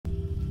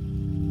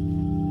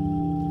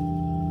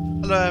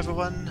Hello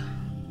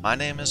everyone, my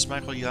name is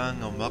Michael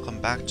Young and welcome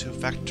back to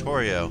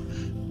Factorio,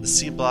 the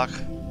Sea Block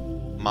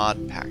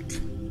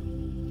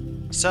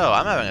Modpack. So,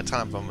 I'm having a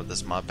ton of fun with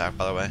this mod pack,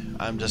 by the way.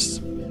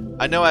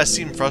 I know I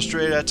seem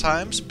frustrated at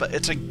times, but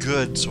it's a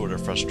good sort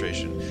of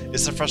frustration.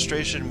 It's a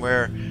frustration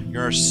where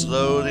you're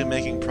slowly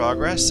making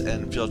progress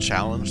and feel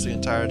challenged the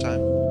entire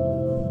time.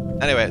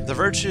 Anyway,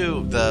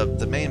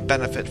 the main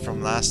benefit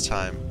from last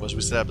time was we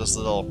set up this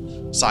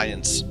little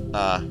science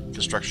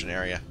construction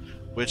area,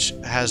 which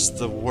has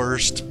the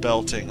worst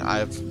belting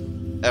I've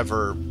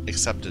ever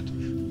accepted.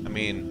 I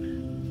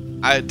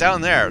mean,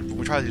 down there,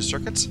 we tried these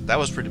circuits, that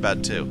was pretty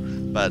bad too.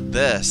 But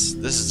this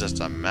is just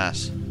a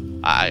mess.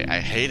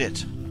 I hate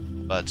it,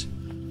 but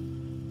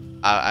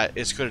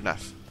it's good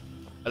enough.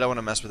 I don't want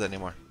to mess with it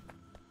anymore.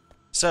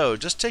 So,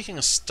 just taking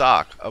a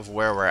stock of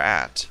where we're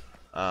at.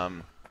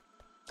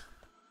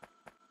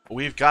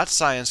 We've got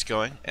science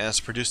going, and it's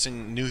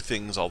producing new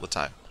things all the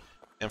time.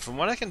 And from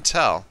what I can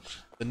tell,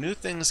 the new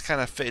things kind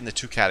of fit into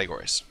two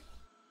categories.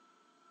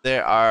 They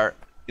are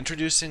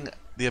introducing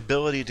the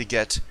ability to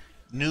get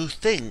new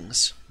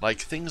things,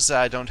 like things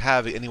that I don't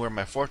have anywhere in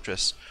my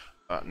fortress,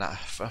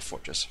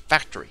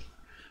 factory,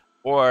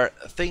 or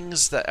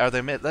things that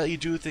they let you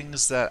do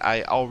things that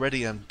I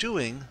already am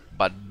doing,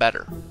 but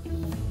better.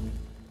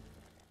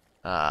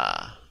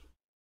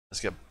 Let's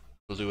get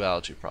blue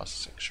algae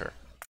processing, sure.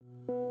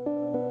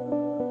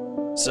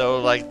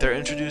 So, like, they're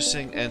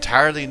introducing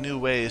entirely new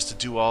ways to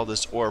do all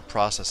this ore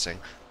processing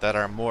that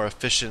are more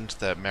efficient,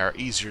 that are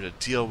easier to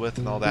deal with,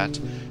 and all that.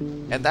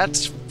 And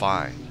that's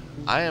fine.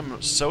 I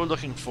am so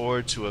looking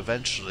forward to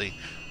eventually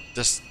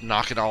just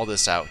knocking all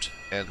this out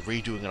and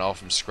redoing it all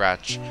from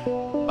scratch,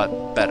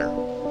 but better.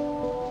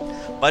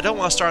 But I don't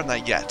want to start on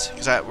that yet,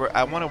 because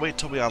I want to wait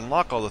till we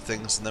unlock all the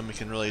things, and then we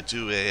can really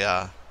do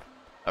a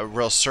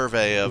real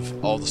survey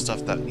of all the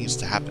stuff that needs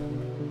to happen.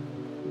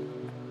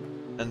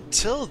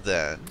 Until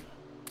then,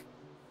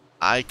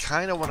 I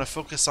kind of want to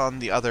focus on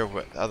the other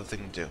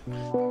thing to do.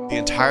 The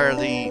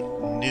entirely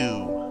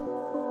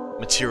new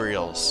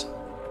materials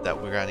that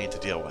we're going to need to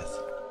deal with.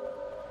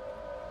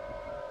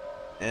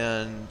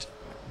 And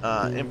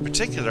in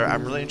particular,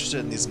 I'm really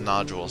interested in these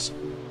nodules.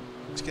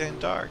 It's getting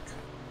dark.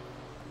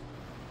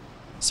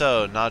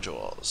 So,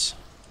 nodules.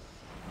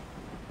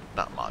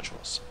 Not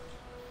modules.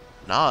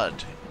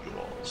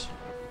 Nodules.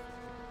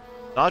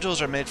 Nodules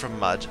are made from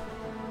mud,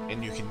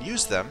 and you can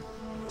use them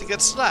to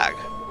get slag.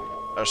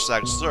 Or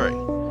slag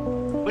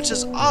slurry, which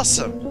is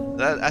awesome.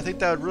 I think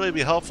that would really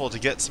be helpful to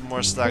get some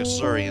more slag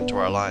slurry into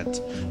our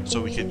lines,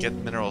 so we could get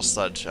mineral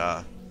sludge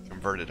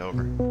converted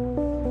over.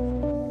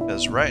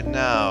 Because right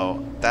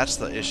now, that's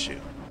the issue.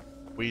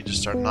 We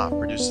just are not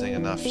producing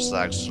enough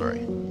slag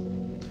slurry.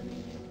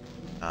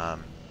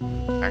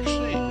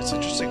 Actually, it's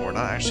interesting. We're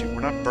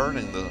not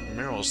burning the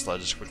mineral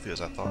sludge as quickly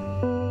as I thought,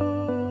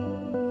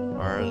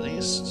 or at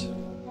least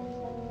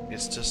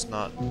it's just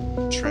not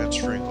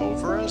transferring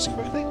over as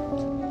quickly.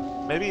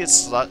 Maybe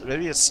it's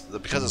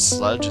because it's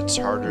sludge, it's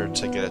harder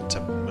to get it to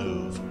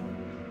move.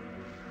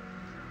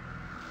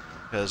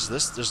 Because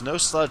there's no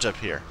sludge up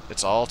here.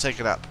 It's all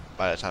taken up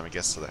by the time it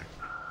gets to there.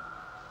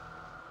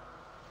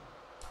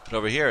 But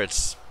over here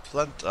it's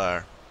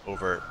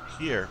over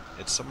here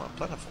it's somewhat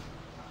plentiful.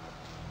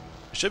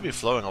 It should be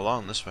flowing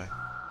along this way.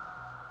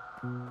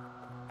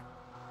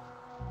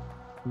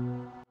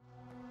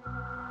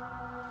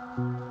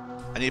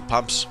 I need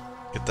pumps.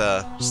 Get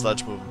the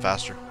sludge moving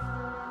faster.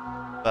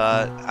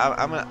 But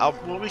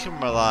we can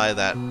rely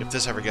that if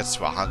this ever gets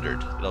to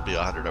 100, it'll be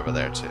 100 over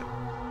there too.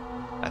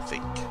 I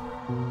think.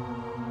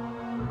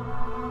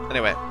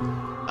 Anyway,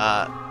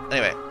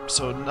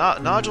 so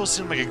nodules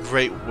seem like a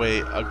great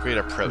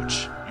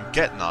approach. You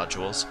get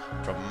nodules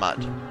from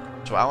mud.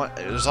 So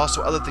there's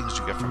also other things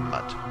you get from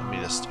mud. Let me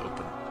just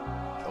open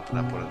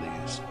up one of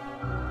these.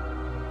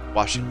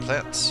 Washing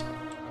plants.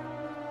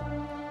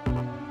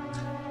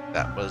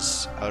 That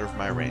was out of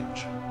my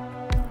range.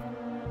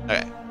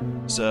 Okay,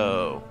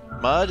 so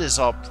mud is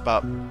all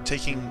about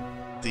taking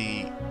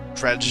the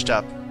dredged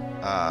up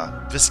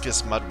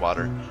viscous mud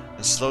water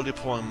and slowly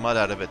pulling mud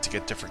out of it to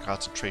get different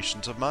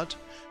concentrations of mud.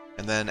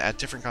 And then at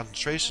different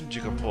concentrations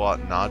you can pull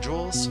out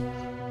nodules,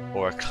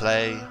 or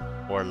clay,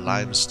 or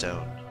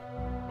limestone,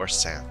 or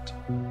sand.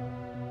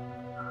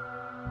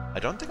 I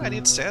don't think I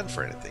need sand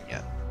for anything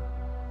yet,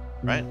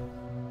 right?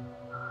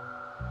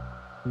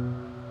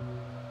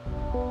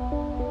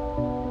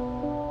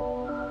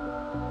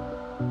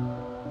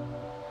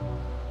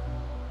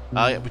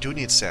 We do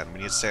need sand.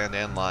 We need sand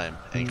and lime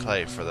and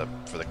clay for the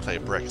clay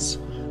bricks,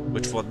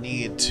 which we'll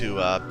need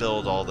to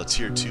build all the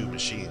tier 2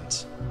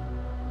 machines.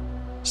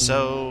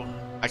 So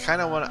I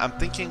kind of want. I'm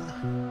thinking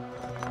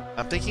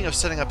of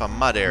setting up a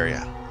mud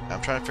area.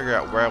 I'm trying to figure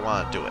out where I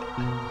want to do it.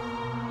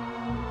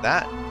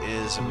 That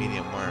is a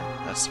medium worm.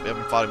 We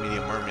haven't fought a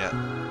medium worm yet.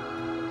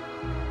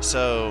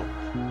 So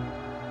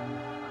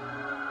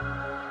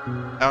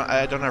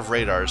I don't have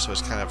radar, so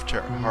it's kind of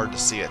hard to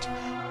see it.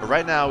 But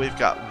right now we've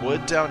got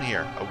wood down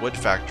here, a wood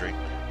factory.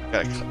 We've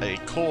got a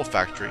coal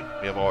factory.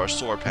 We have all our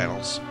solar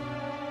panels.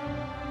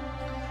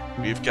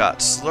 We've got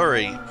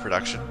slurry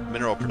production,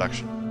 mineral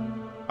production.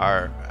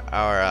 Our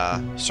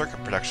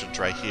circuit production's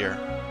right here.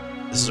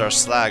 This is our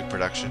slag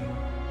production,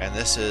 and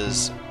this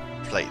is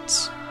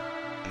plates,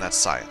 and that's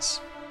science.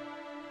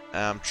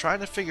 And I'm trying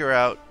to figure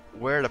out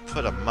where to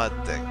put a mud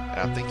thing, and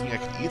I'm thinking I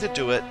can either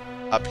do it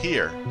up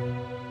here,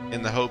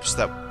 in the hopes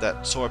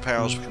that solar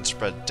panels can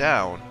spread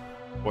down,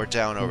 or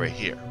down over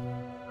here,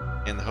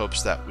 in the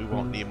hopes that we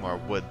won't need more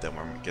wood than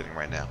we're getting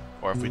right now.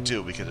 Or if we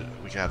do, we could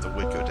have the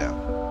wood go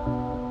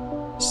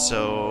down.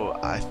 So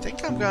I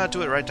think I'm gonna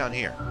do it right down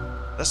here.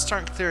 Let's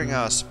start clearing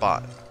out a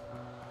spot.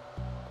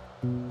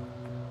 In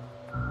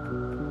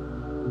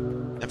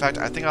fact,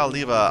 I think I'll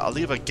leave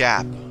a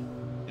gap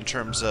in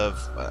terms of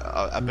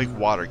a big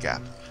water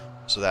gap,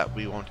 so that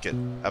we won't get.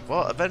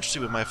 Well,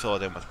 eventually we might fill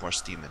it in with more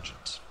steam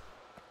engines.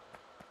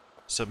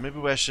 So maybe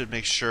I should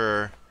make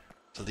sure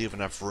to leave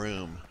enough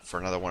room for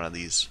another one of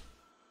these.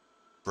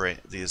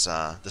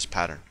 This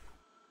pattern.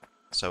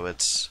 So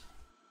it's.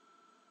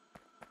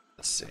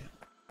 Let's see.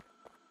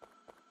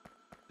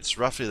 It's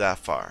roughly that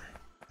far.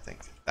 I think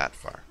that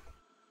far.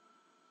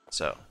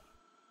 So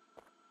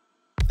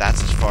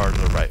that's as far to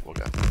the right we'll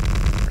go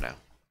for now.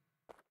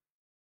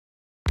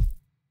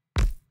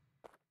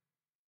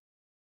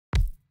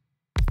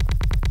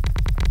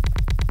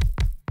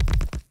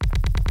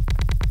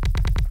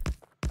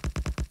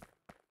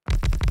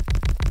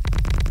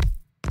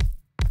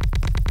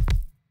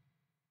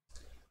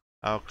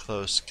 How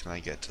close can I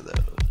get to those?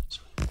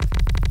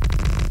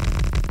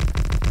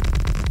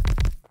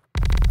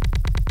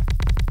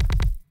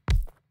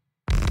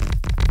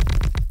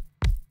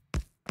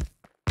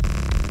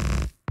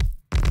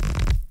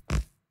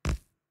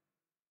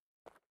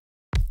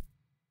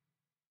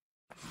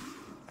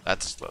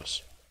 That's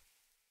close.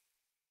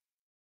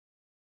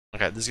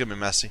 Okay, this is gonna be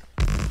messy.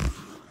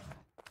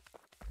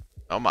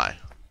 Oh my.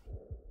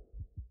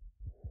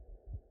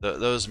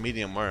 Those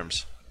medium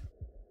worms.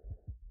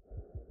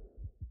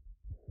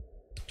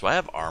 Do I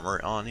have armor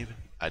on even?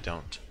 I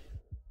don't.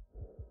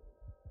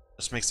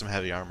 Let's make some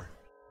heavy armor.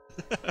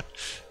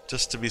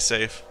 Just to be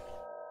safe.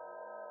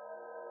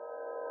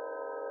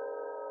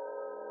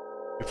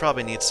 We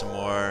probably need some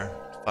more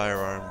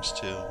firearms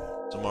too.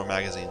 Some more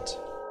magazines.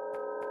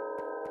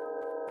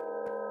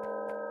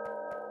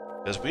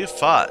 Because we've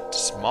fought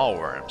small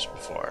worms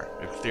before.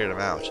 We've cleared them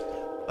out.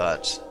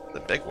 But the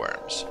big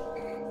worms,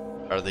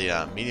 or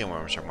the medium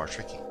worms, are more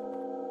tricky.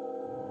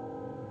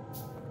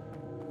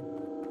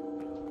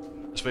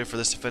 Let's wait for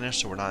this to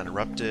finish so we're not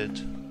interrupted.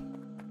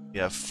 We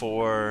have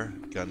 4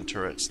 gun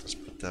turrets. Let's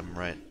put them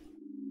right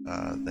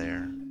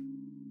there.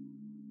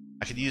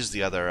 I could use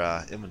the other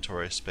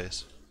inventory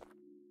space.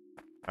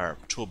 Our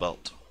tool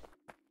belt.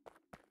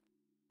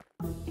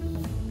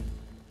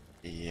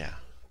 Yeah.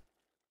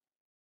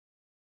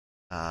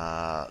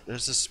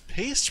 There's this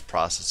paste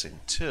processing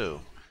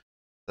too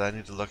that I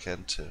need to look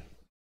into.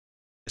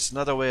 It's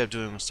another way of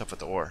doing stuff with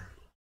the ore.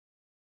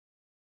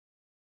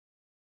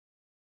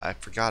 I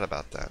forgot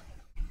about that.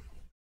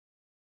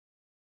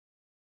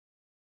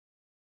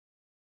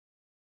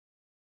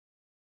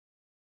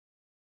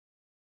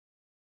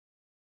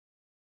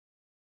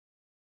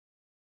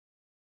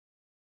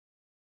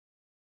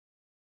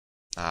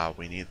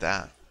 We need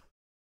that.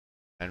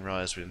 I didn't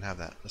realize we didn't have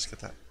that. Let's get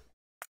that.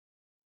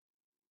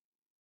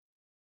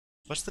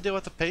 What's the deal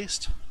with the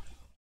paste?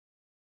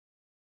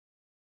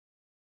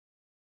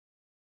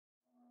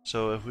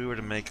 So if we were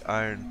to make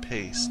iron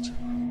paste,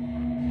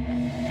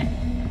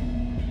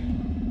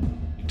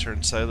 you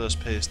turn cellulose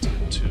paste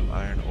into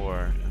iron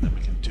ore, and then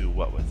we can do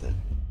what with it?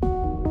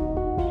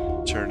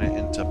 Turn it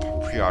into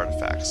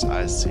pre-artifacts.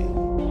 I see.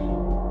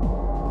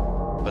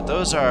 But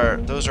those are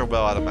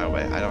well out of my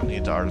way. I don't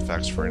need the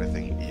artifacts for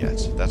anything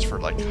yet. That's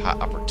for like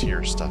hot upper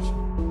tier stuff.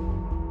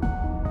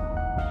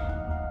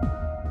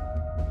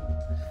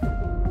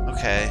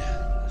 Okay,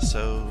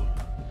 so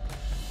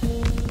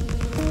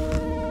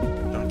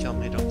don't kill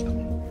me, don't kill me.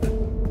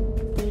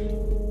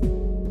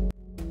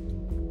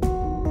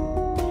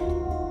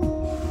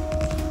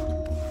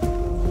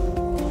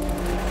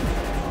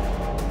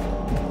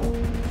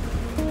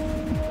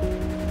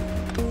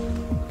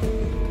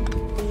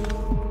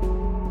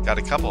 Got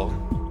a couple of them.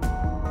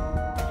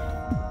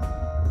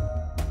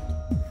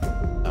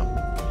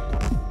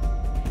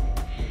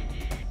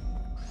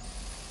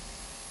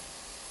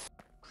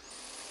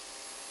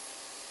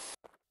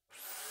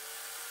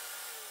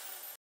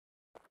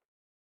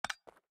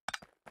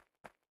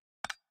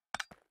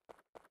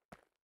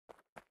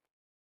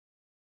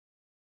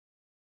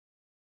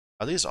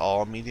 Are these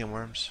all medium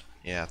worms?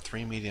 Yeah,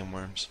 3 medium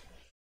worms.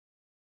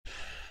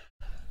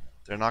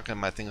 They're knocking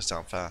my things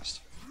down fast.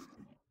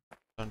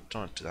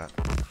 Don't do that.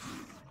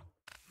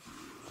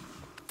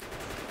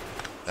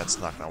 That's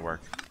not gonna work.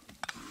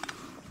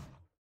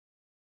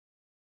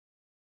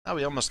 Oh,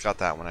 we almost got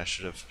that one. I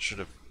should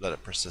have let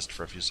it persist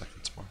for a few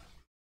seconds more.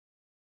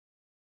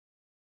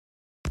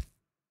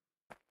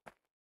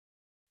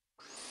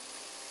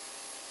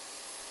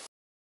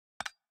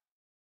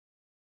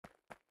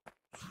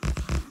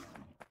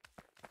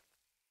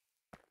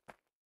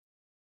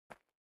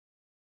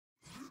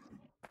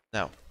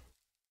 Now,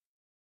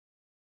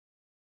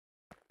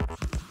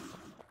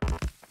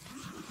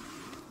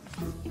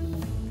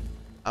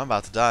 I'm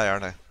about to die,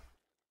 aren't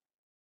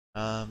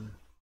I?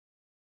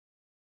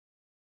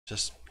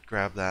 Just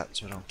grab that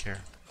so I don't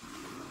care.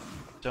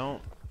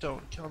 Don't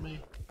kill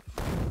me.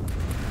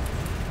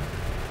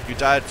 You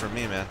died for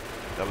me, man.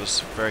 That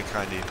was very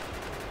kind of you.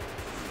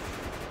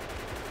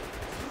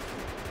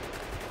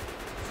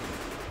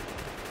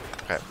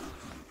 Okay.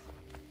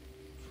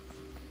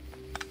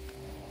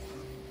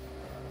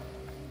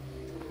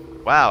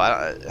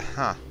 Wow,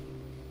 huh.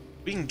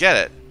 We can get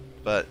it,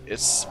 but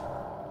it's...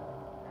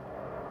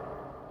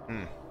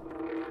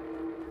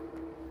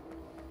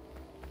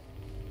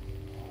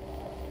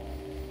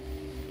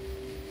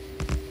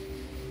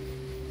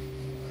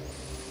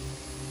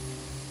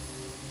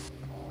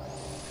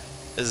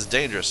 This is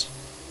dangerous.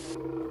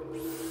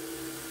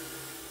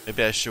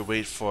 Maybe I should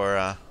wait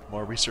for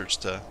more research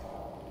to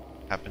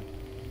happen.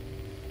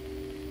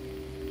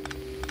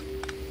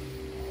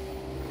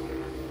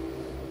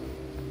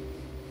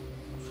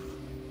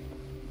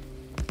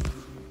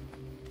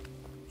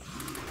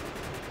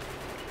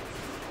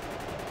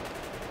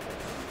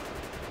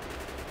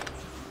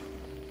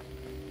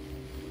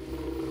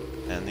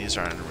 And these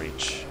aren't in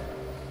reach.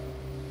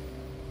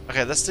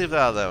 Okay, let's leave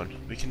that alone.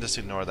 We can just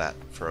ignore that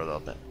for a little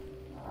bit.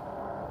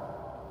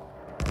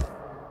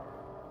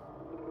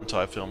 Until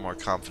I feel more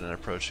confident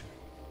approaching.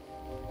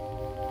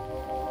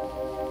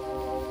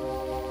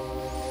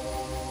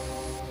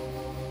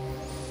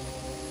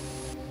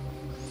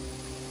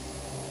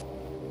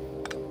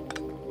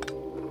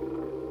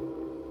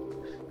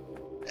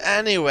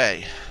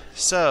 Anyway,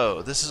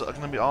 so this is going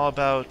to be all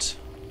about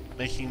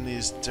making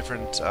these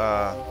different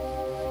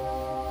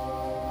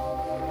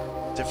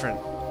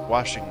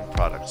washing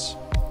products.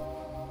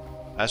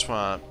 I just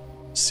want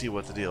to see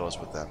what the deal is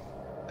with them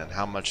and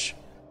how much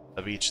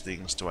of each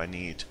things do I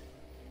need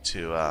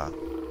to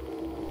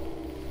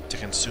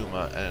consume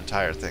an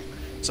entire thing.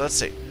 So let's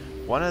see.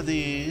 One of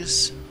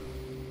these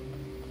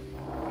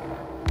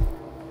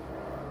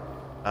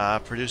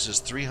produces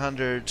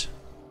 300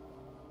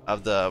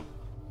 of the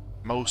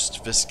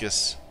most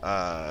viscous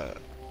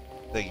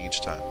thing each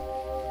time.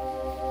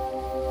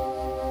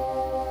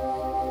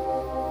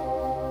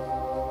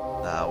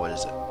 What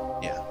is it?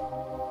 Yeah.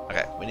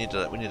 Okay, we need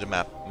to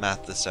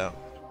math this out.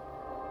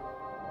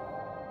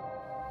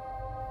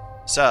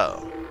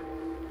 So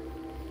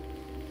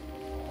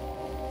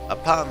a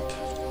pump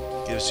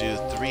gives you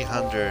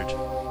 300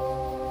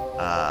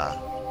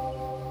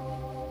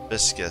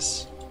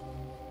 viscous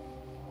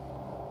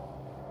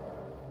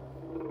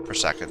per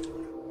second.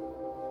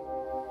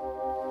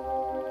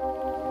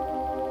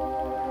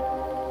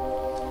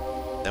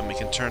 Then we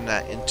can turn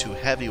that into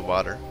heavy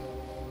water.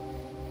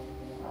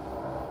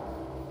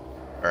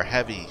 Or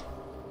heavy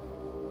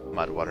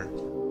mud water.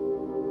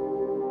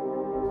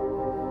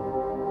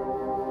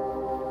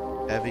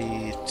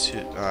 Heavy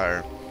to,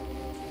 or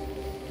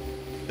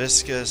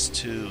viscous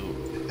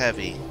to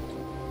heavy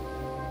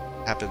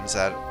happens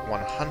at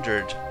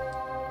 100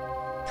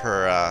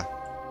 per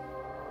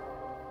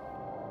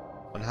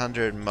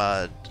 100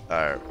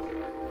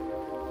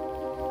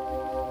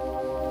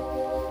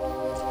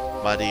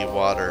 muddy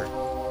water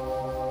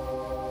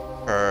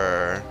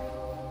per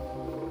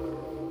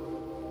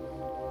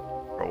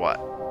what?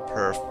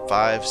 Per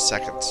 5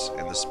 seconds,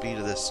 and the speed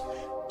of this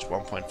is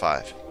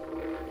 1.5.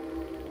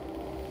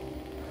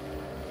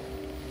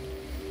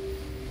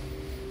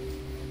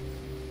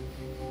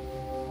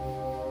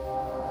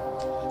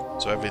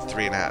 So every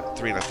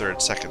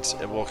 3.5 seconds,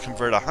 it will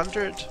convert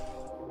 100.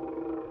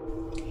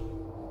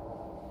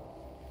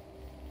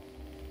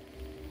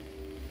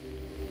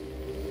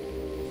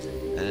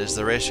 And is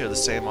the ratio the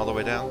same all the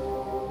way down?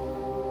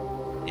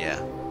 Yeah.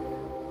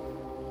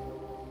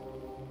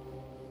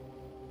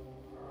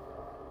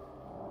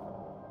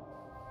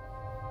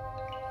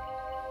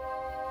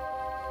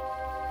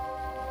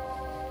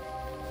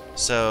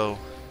 So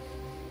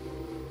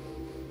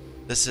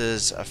this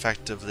is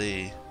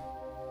effectively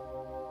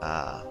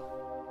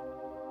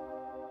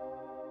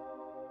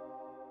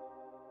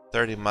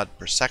 30 mud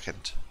per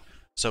second.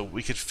 So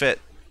we could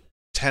fit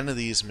 10 of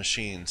these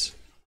machines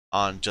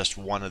on just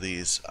one of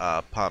these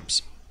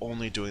pumps,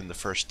 only doing the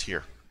first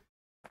tier,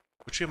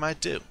 which we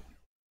might do.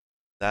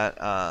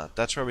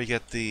 That's where we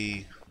get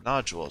the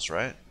nodules,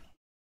 right?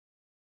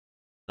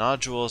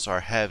 Nodules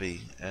are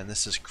heavy, and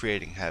this is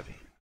creating heavy.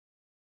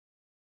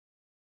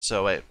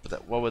 So wait,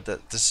 but what would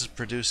that? This is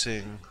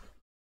producing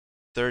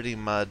 30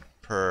 mud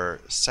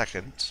per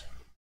second,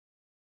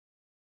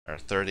 or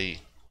 30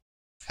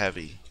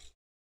 heavy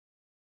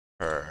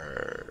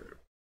per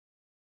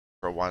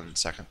 1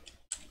 second.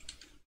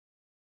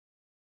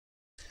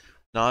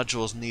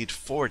 Nodules need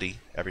 40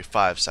 every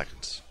 5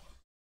 seconds.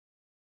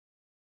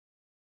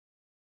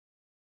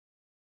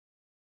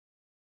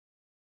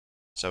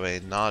 So a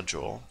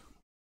nodule.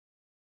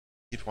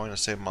 Keep wanting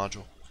to say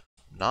module.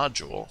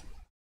 Nodule.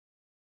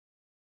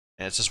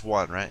 And it's just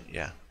one, right?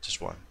 Yeah,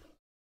 just one.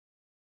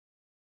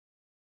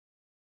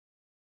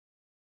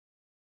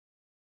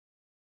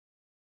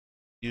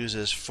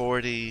 Uses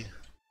 40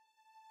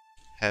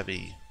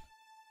 heavy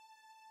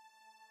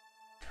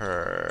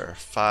per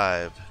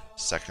 5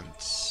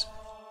 seconds.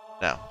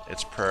 No,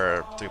 it's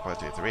per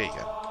 3.33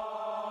 again.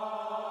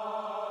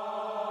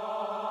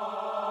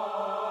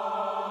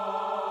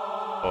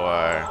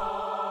 Or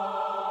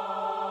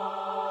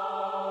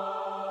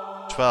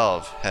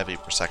 12 heavy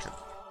per second.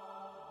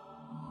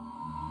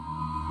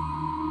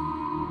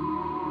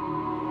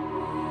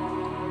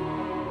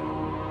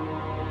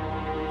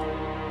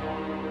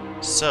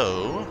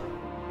 So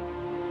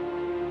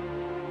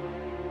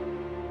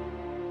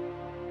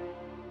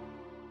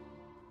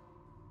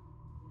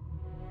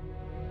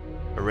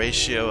a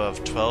ratio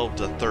of 12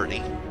 to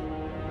 30,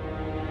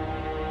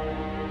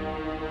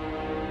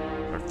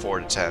 or 4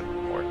 to 10,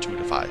 or 2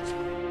 to 5.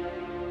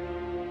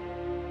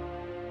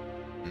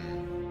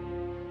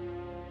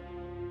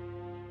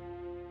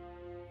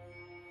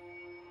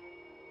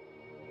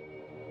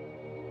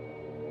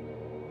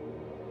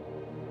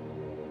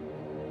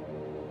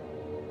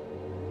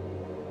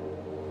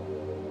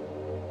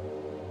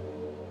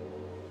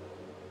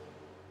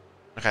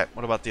 Okay,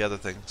 what about the other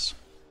things?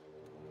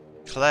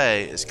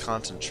 Clay is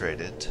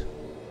concentrated.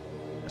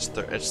 It's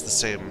the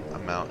same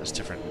amount, it's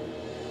different.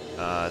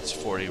 It's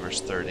 40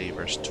 versus 30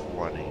 versus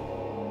 20.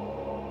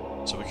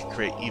 So we can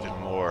create even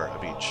more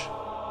of each.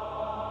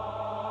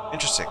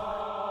 Interesting.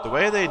 The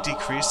way they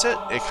decrease it,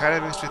 it kind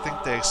of makes me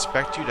think they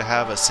expect you to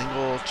have a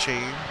single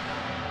chain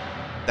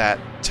that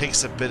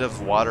takes a bit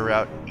of water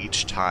out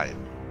each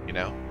time, you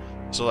know?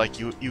 So like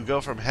you go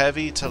from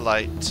heavy to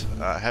light,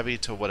 heavy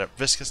to whatever,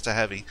 viscous to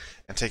heavy,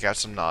 and take out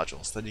some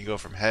nodules. Then you go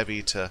from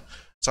heavy to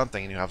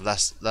something and you have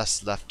less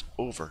left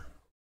over.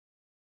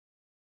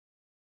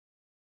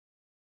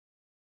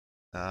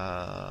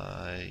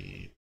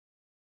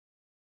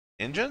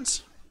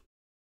 Engines?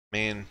 I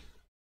mean,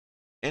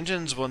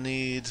 engines will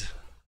need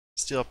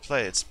steel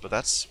plates, but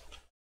that's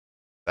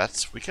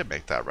we could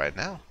make that right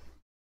now.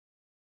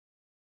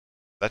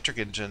 Electric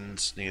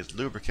engines need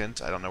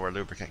lubricant. I don't know where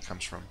lubricant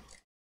comes from.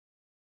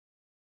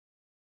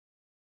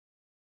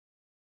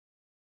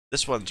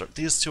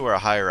 These two are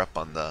higher up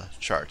on the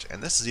chart,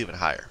 and this is even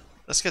higher.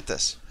 Let's get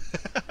this.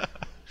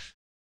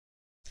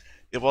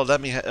 It will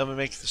let me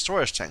make the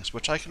storage tanks,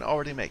 which I can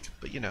already make,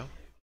 but you know.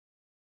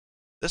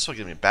 This will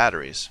give me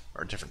batteries,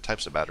 or different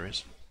types of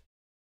batteries.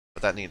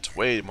 But that needs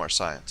way more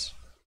science.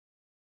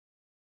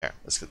 Here,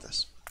 let's get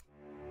this.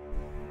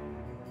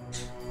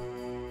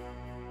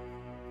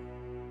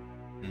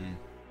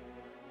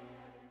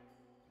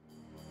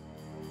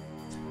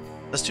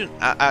 Let's do.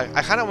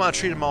 I kind of want to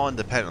treat them all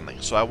independently,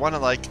 so I want to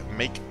like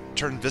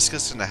turn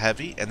viscous into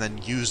heavy, and then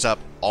use up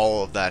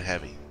all of that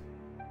heavy,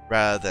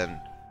 rather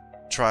than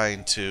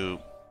trying to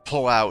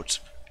pull out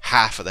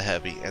half of the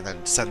heavy and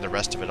then send the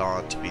rest of it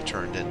on to be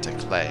turned into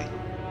clay.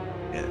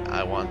 And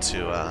I want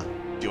to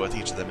deal with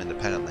each of them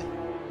independently.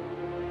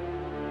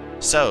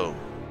 So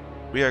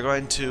we are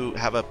going to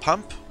have a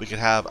pump. We could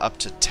have up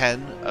to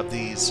 10 of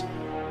these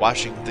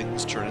washing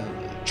things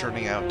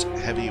churning out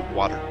heavy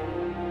water.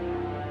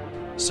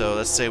 So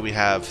let's say we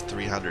have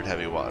 300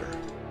 heavy water,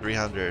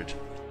 300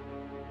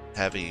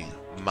 heavy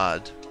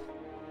mud.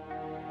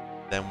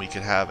 Then we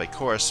could have a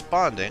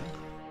corresponding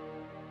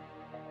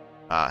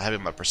heavy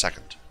mud per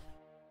second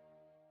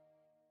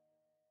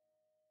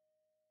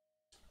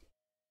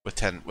with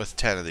 10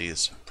 of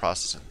these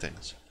processing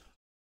things.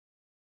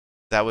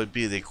 That would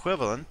be the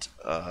equivalent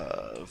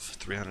of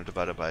 300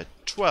 divided by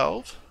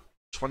 12,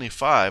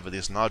 25 of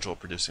these nodule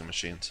producing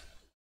machines.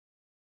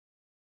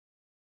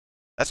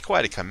 That's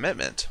quite a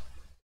commitment.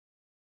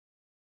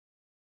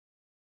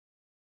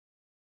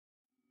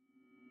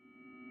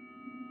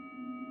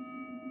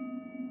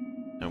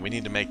 And we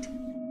need to make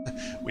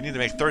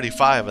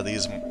 35 of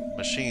these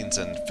machines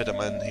and fit them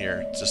in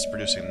here, just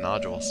producing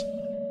nodules.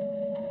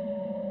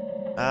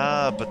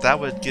 But that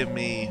would give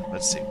me,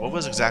 let's see, what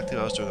was exactly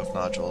what I was doing with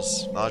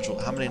nodules?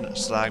 How many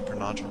slag per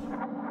nodule?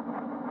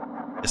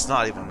 It's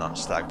not even not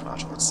slag per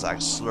nodule, it's slag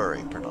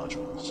slurry per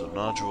nodule. So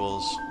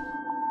nodules,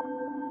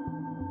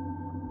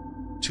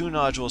 2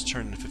 nodules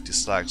turn into 50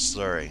 slag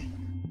slurry,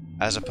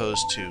 as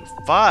opposed to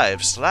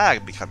 5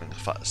 slag becoming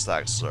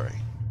slag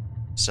slurry.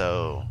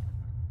 So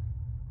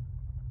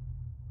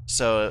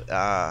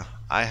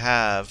I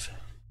have,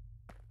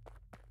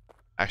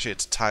 actually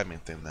it's a timing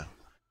thing though.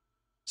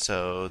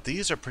 So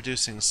these are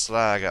producing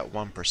slag at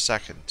 1 per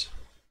second.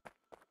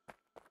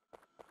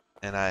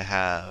 And I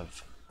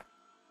have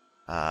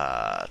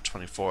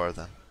 24 of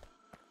them.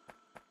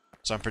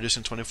 So I'm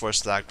producing 24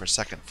 slag per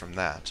second from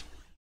that.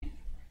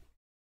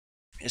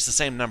 It's the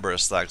same number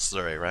as slag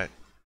slurry, right?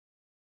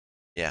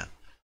 Yeah.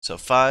 So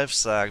 5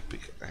 slag.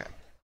 Okay.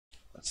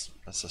 Let's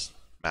just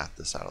math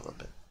this out a little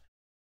bit.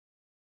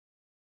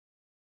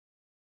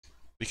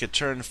 We could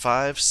turn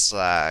 5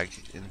 slag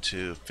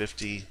into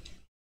 50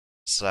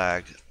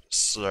 slag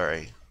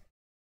slurry.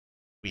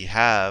 We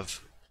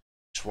have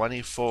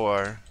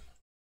 24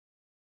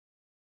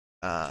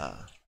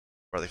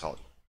 what are they called?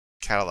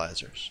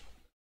 Catalyzers.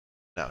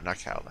 No, not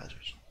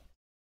catalyzers.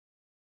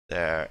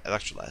 They're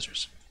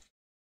electrolyzers.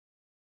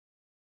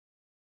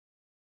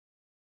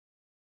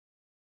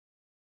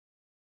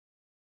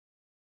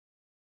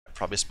 I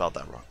probably spelled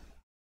that wrong.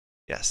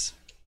 Yes.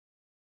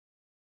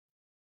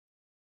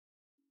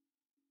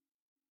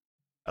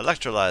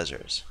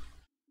 electrolyzers,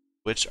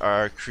 which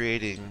are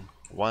creating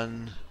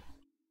 1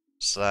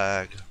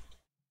 slag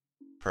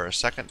per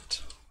second.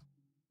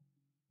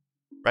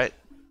 Right?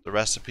 The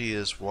recipe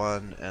is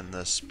 1 and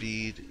the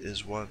speed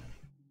is 1.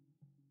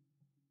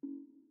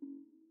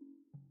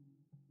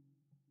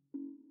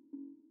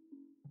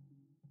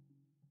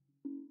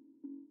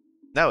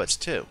 No, it's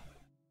 2.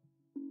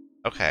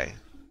 Okay.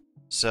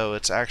 So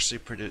it's actually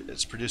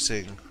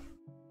producing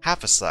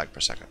half a slag per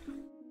second.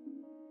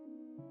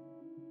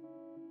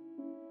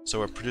 So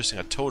we're producing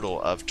a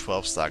total of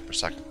 12 slag per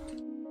second.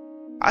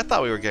 I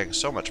thought we were getting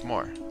so much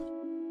more.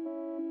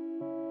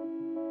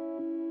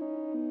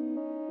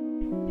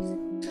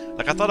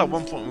 Like, I thought at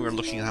one point we were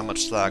looking at how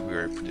much slag we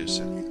were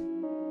producing.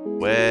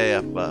 Way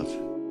up above.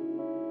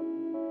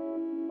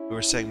 We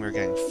were saying we were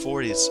getting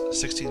 40s,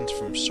 16s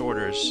from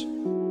sorters.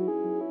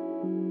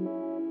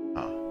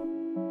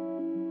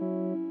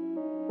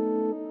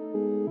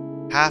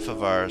 Half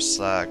of our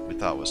slag we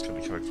thought was going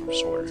to be coming from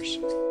sorters.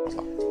 Oh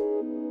well.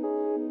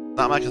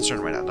 Not my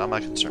concern right now, not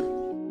my concern.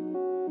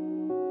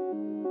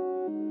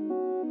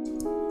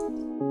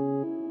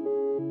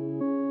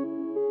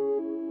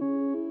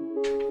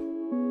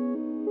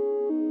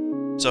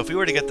 So if we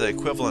were to get the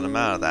equivalent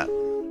amount of that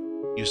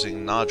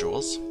using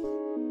nodules,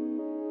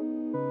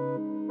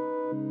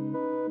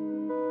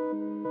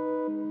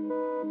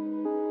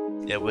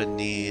 it would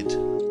need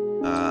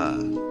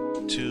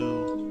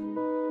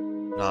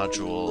 2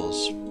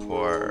 nodules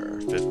per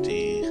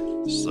 50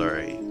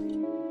 slurry.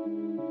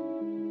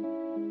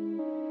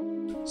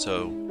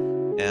 So,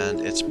 and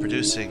it's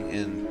producing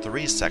in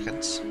 3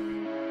 seconds,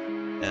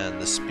 and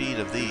the speed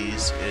of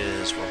these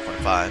is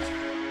 1.5.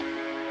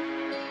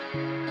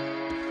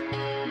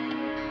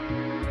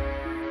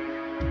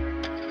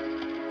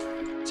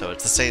 So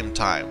it's the same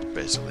time,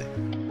 basically.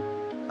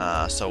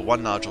 So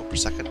 1 nodule per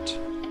second.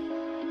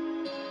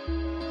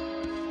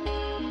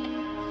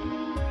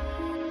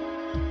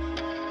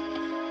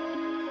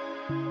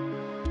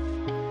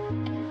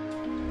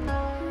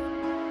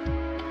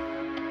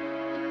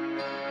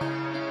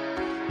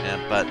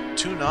 But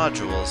 2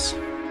 nodules,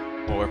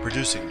 well, we're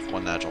producing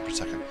 1 nodule per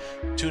second.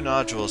 2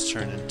 nodules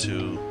turn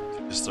into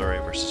slurry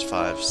versus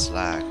 5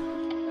 slag.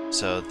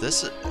 So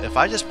this, if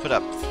I just put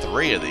up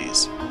 3 of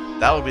these,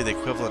 that would be the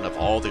equivalent of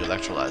all the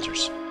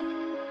electrolyzers.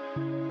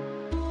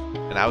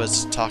 And I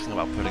was talking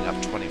about putting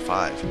up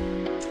 25.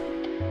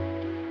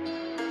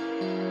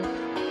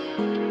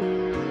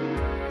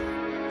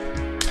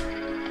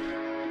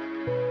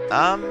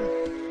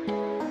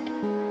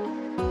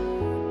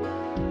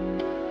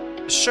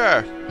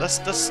 Sure. Let's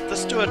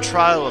do a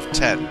trial of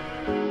 10.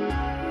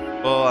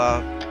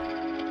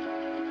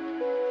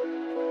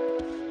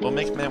 We'll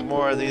make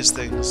more of these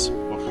things.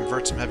 We'll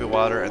convert some heavy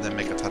water and then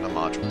make a ton of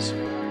modules.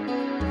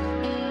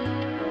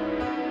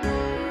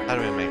 How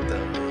do we make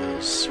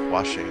those?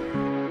 Washing.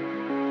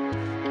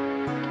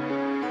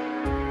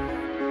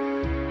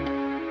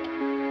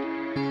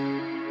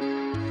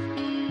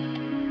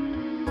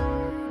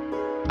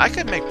 I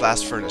could make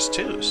blast furnace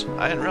 2s.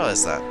 I didn't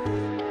realize that.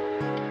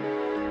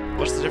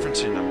 What's the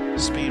difference in them?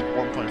 Speed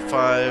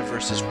 1.5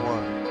 versus 1.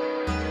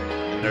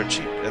 And they're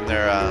cheap, and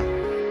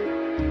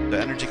the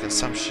energy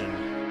consumption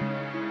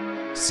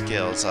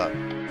scales up,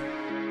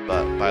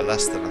 but by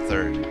less than a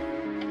third.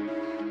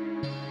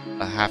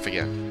 A half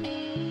again.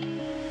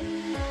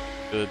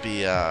 It would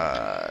be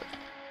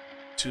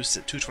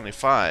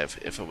 225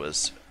 if it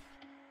was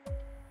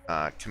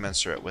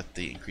commensurate with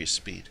the increased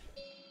speed.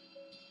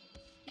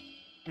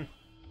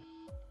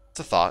 It's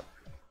a thought.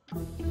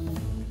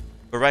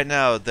 But right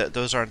now,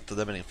 those aren't the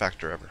limiting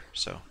factor ever,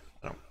 so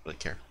I don't really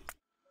care.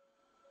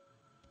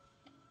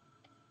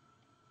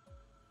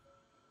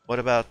 What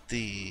about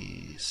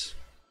these?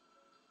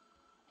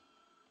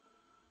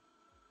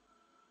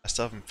 I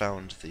still haven't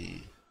found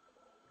the...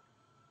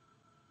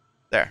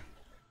 There.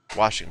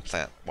 Washing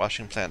plant.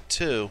 Washing plant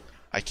 2,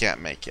 I can't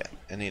make yet.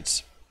 It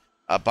needs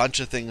a bunch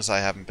of things I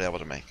haven't been able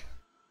to make.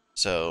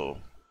 So,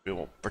 we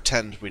won't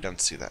pretend we don't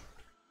see that.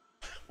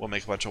 We'll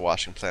make a bunch of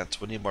washing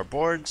plants. We'll need more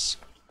boards.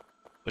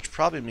 Which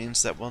probably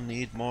means that we'll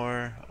need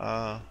more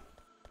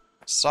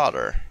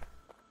solder.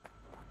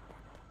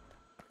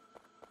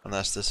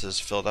 Unless this is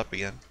filled up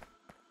again.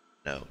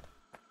 No.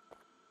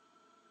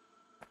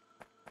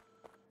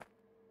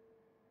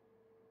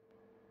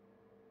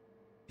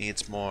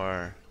 Needs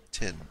more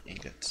tin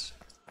ingots.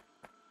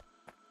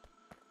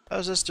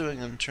 How's this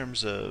doing in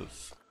terms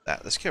of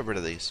that? Let's get rid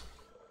of these.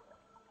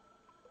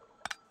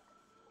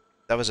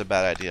 That was a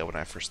bad idea when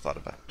I first thought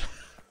about it.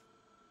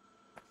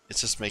 It's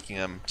just making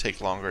them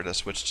take longer to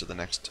switch to the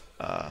next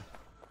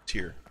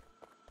tier.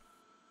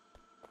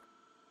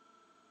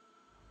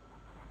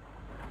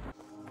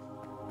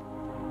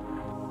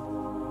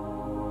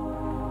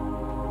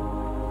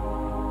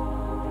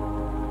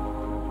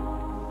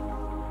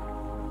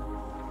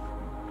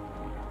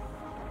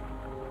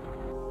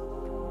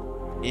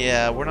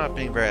 Yeah, we're not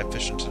being very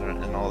efficient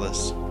in all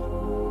this.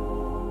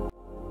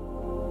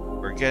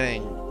 We're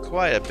getting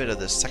quite a bit of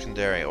this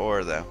secondary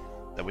ore, though,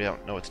 that we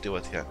don't know what to do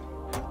with yet.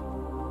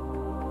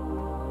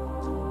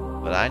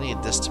 But I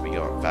need this to be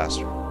going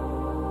faster.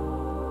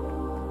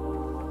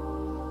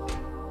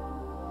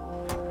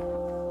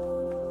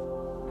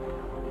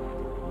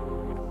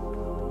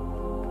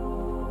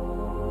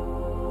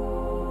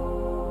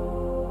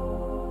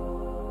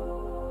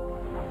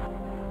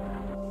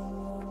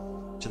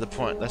 the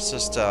point. Let's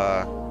just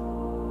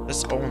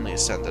let's only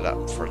send it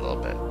up for a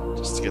little bit,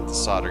 just to get the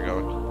solder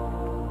going.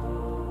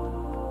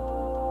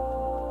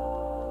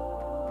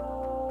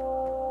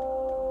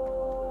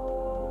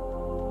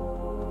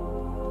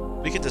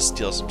 We could just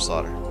steal some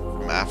solder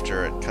from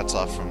after it cuts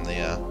off from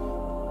the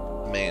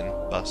main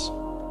bus.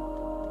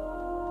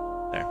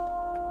 There.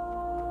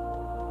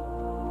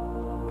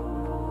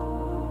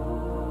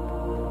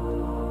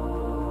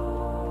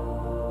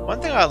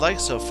 One thing I like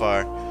so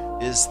far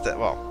is that,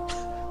 well,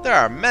 there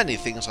are many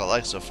things I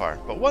like so far,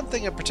 but one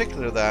thing in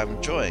particular that I'm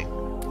enjoying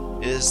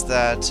is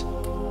that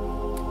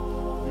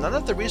none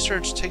of the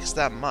research takes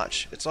that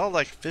much. It's all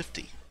like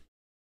 50,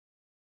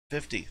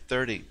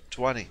 30,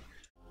 20.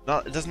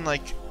 It doesn't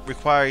like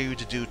require you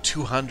to do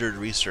 200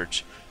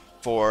 research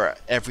for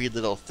every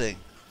little thing.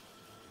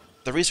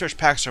 The research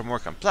packs are more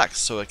complex,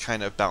 so it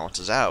kind of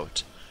balances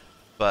out.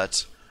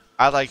 But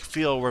I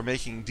feel we're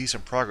making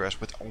decent progress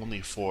with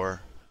only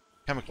 4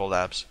 chemical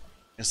labs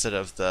instead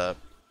of the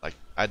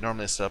I'd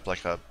normally set up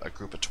like a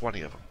group of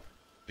 20 of them,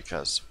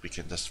 because we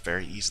can just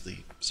very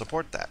easily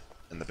support that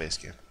in the base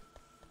game.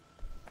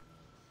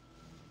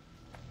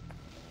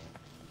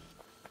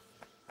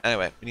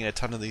 Anyway, we need a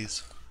ton of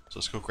these, so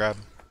let's go grab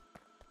them.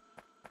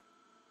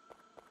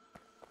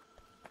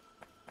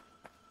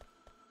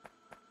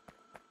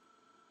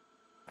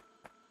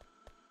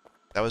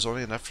 That was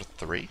only enough for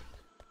 3?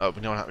 Oh,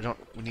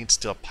 we need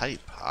steel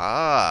pipe.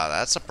 Ah,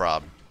 that's a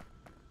problem.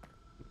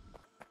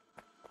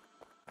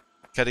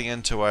 Cutting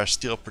into our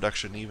steel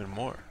production even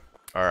more.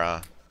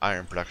 Our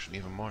iron production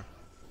even more.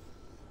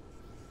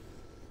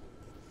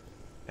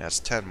 Yeah, it's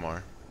 10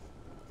 more.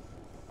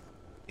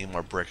 Need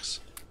more bricks.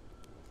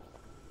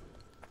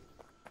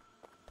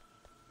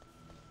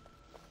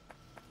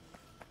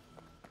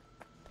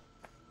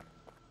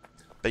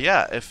 But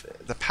yeah, if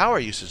the power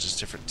usage is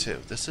different too.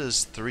 This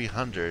is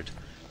 300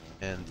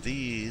 and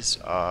these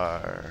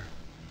are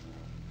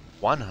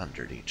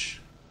 100 each.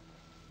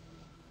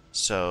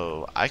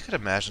 So I could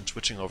imagine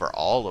switching over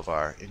all of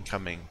our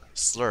incoming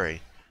slurry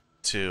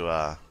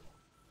to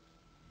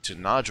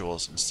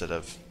nodules instead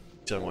of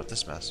dealing with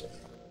this mess.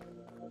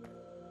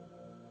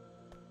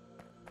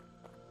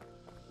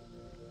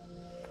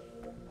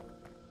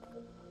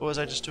 What was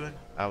I just doing?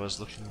 I was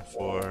looking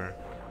for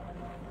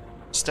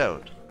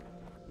stone.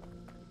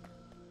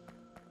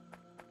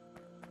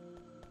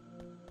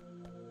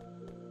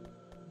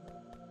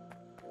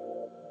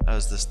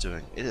 How's this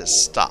doing? It is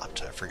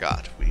stopped. I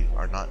forgot. We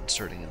are not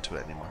inserting into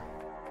it anymore.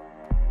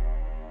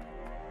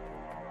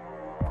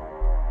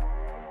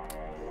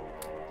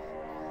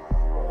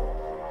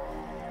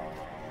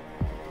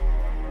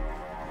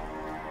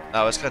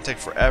 Now it's gonna take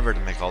forever to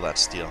make all that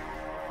steel.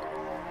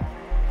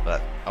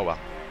 But, oh well.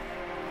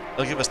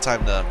 It'll give us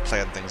time to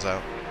plan things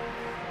out.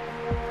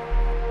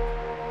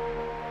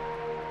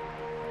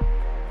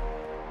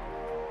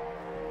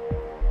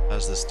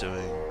 How's this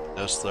doing?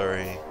 No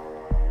slurry.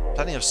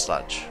 Plenty of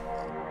sludge.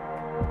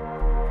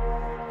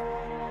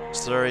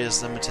 Slurry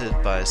is limited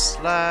by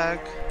slag,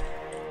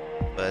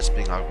 but it's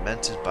being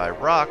augmented by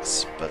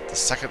rocks, but the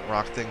second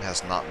rock thing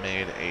has not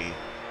made a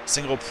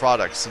single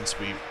product since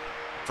we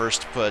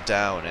first put it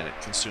down and it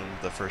consumed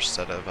the first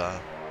set of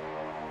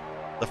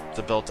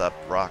the built-up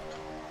rock.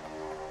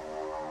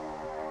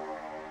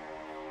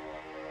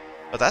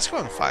 But that's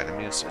going fine. I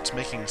mean, it's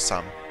making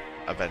some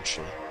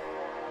eventually.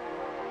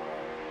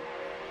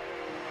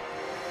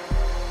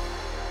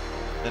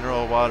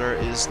 Mineral water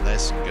is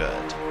nice and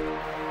good.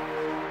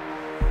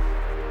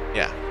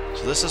 Yeah,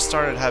 so this has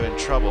started having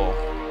trouble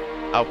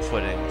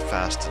outputting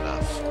fast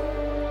enough.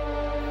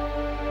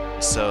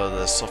 So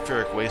the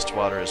sulfuric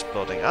wastewater is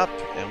building up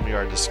and we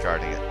are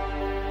discarding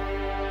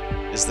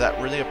it. Is that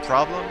really a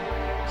problem?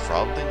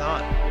 Probably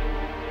not.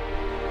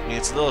 I mean,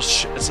 it's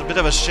a bit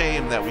of a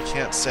shame that we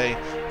can't say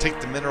take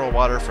the mineral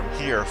water from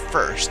here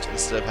first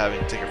instead of having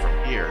to take it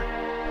from here.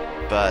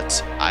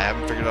 But I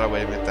haven't figured out a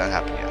way to make that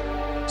happen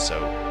yet. So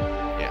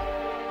yeah.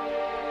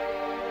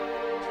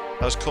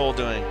 How's coal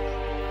doing?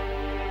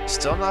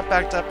 Still not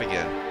backed up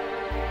again.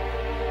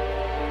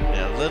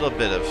 Yeah, a little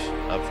bit of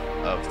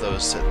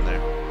those sitting there.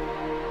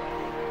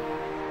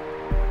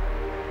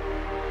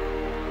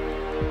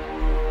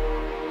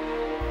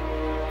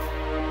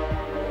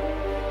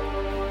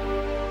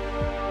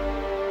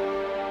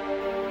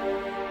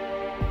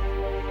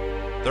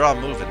 They're all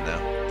moving now.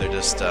 They're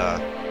just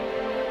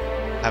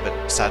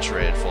haven't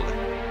saturated fully.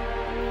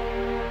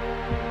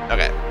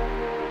 Okay.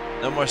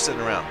 No more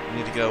sitting around. We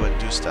need to go and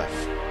do stuff.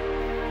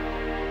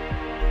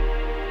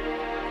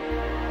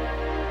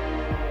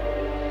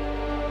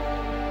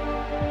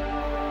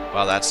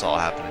 While that's all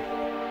happening.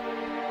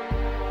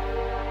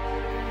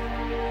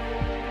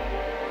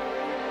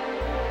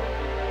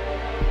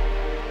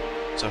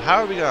 So how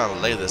are we gonna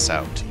lay this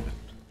out even?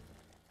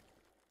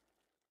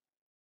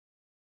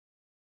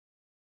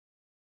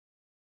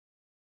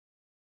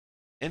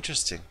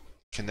 Interesting.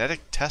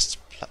 Kinetic test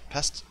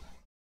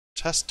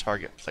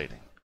target plating.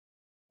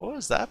 What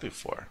was that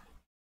before?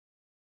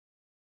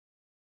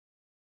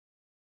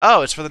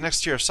 Oh, it's for the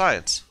next tier of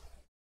science.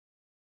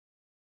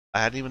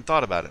 I hadn't even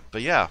thought about it.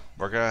 But yeah,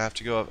 we're going to have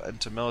to go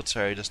into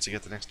military just to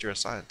get the next year of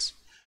science.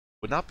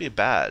 Would not be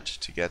bad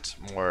to get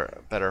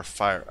better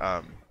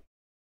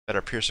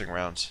better piercing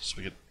rounds so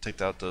we could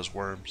take out those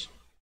worms.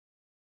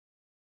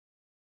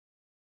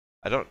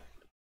 I don't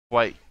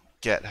quite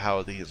get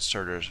how the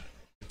inserter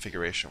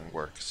configuration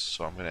works,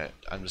 so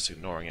I'm just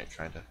ignoring it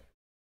kinda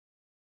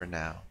for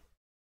now.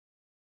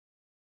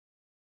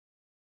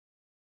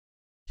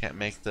 Can't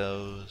make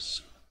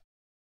those.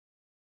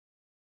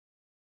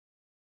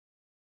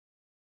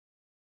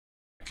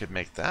 I could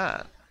make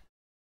that.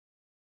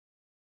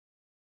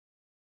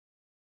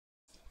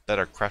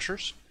 Better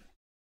crushers?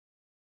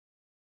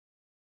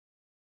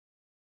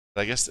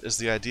 But I guess is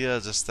the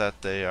idea just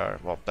that they are,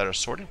 well, better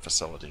sorting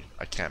facility.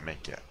 I can't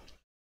make yet.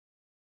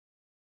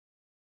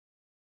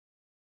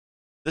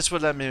 This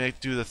would let me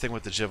do the thing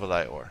with the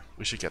Jivolite ore.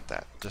 We should get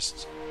that,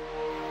 just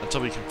until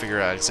we can figure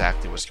out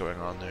exactly what's going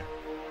on there.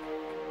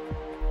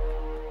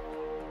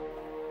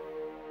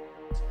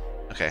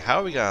 Okay, how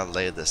are we gonna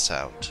lay this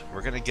out?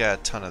 We're gonna get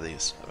a ton of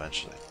these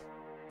eventually.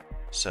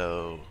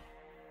 So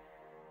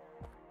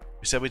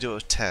we said we do it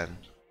with 10.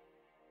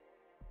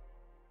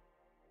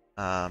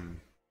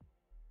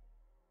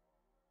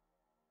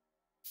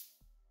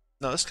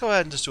 No, let's go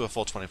ahead and just do a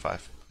full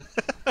 25.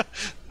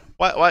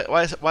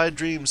 Why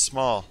dream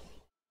small?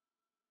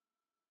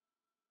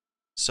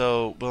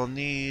 So we'll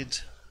need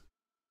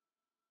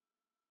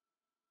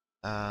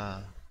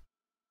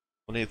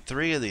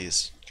 3 of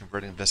these,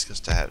 converting viscous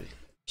to heavy.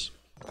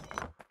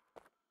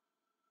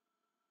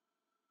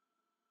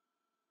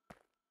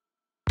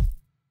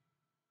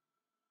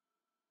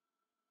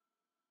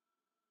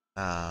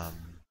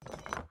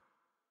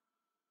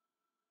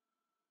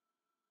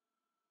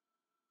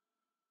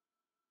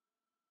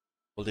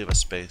 We'll leave a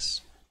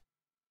space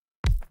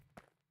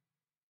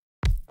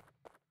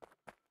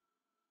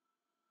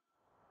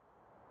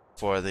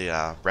for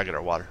the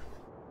regular water.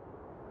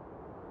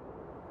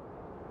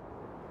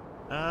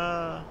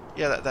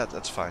 Yeah,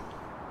 that's fine.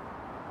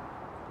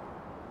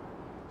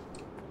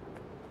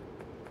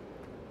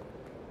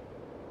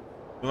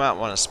 We might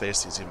want to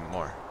space these even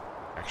more,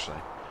 actually.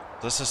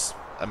 Let's just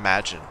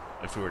imagine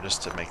if we were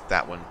just to make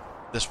that one,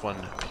 this one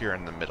here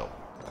in the middle.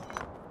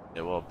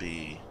 It will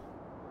be.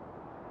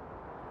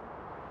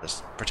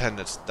 Just pretend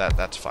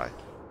that's fine.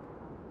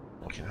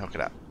 We can hook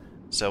it up.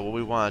 So what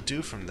we want to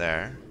do from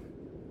there,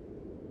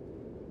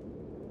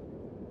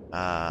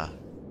 that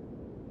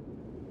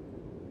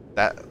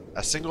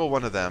a single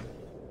one of them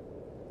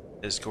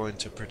is going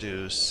to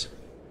produce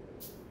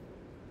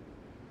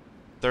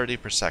 30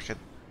 per second.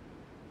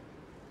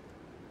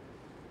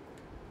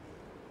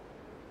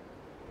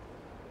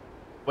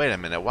 Wait a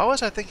minute. Why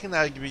was I thinking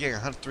that I'd be getting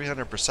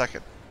 300 per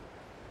second?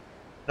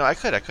 No, I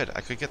could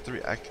get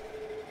 3.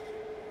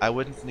 I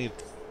wouldn't need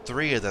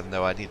 3 of them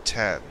though. I need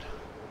 10.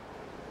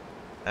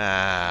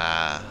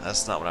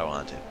 That's not what I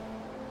want to do.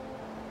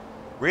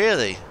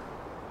 Really?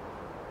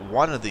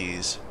 One of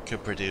these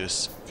could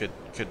produce, could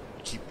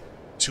keep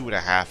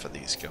 2.5 of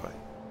these going.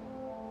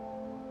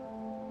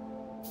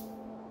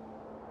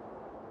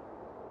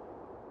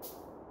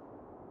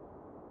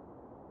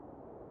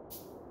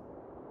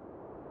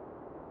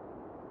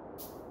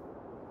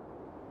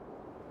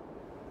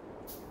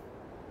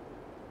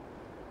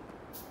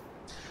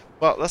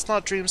 Well, let's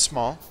not dream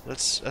small.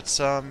 Let's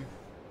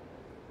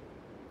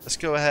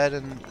go ahead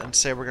and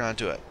say we're gonna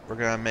do it. We're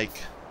gonna make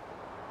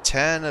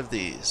 10 of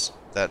these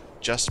that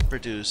just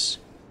produce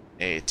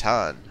a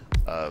ton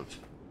of.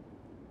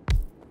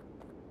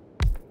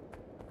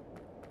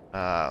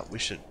 We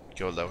should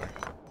go lower.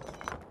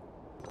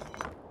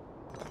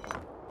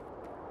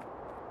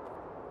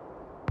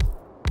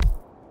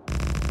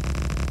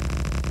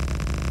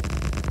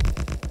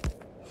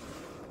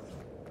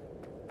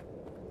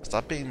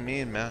 Stop being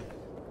mean, man.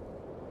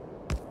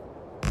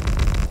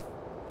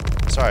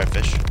 Sorry,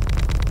 fish.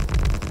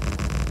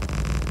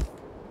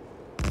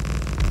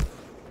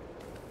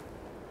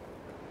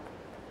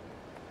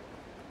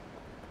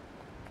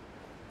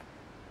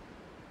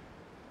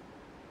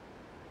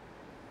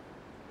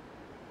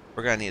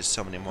 We're gonna need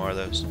so many more of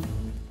those.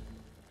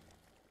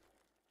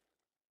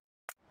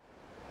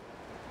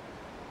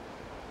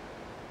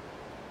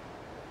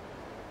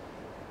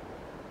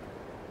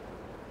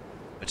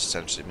 Which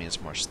essentially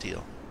means more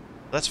steel.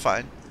 That's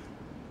fine.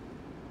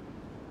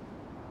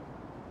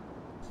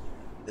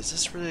 Is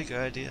this really a good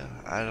idea?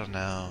 I don't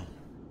know.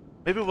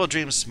 Maybe we'll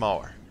dream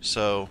smaller.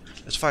 So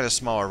let's find a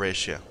smaller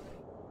ratio.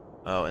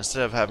 Oh,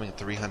 instead of having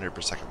 300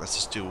 per second, let's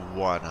just do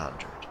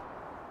 100.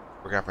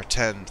 We're gonna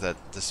pretend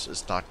that this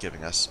is not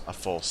giving us a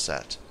full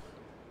set.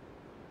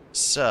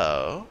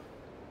 So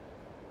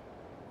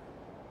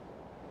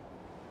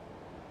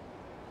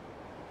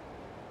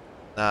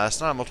it's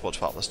not a multiple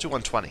 12. Let's do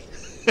 120.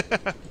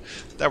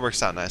 That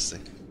works out nicely.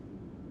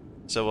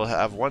 So we'll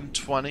have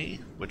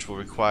 120, which will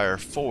require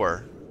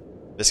 4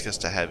 viscous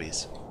to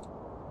heavies.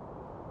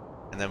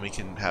 And then we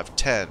can have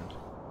 10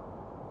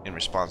 in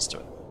response to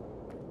it.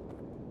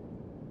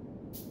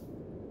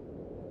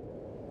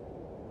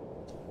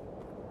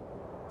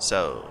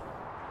 So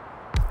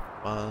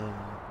 1,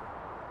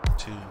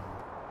 2,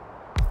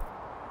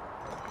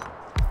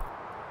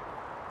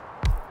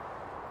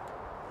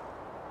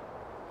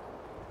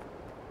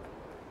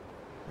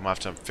 we'll have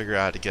to figure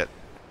out how to get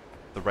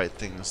the right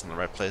things in the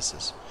right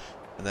places.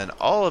 And then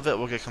all of it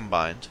will get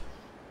combined.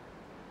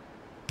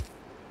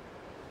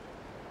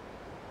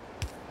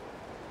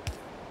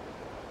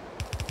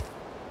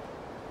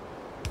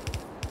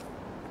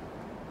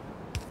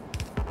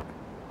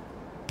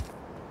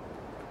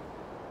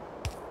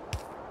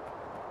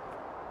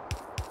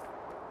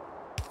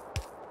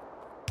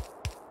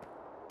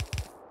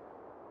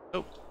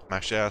 Oh, I'm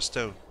actually out of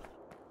stone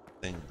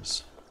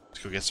things. Let's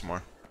go get some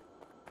more.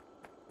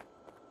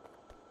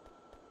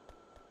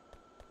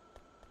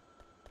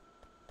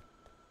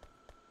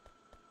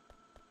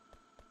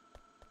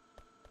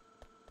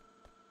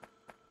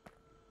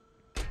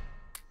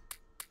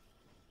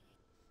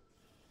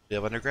 We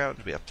have underground?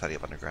 We have plenty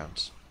of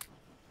undergrounds.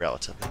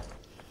 Relatively.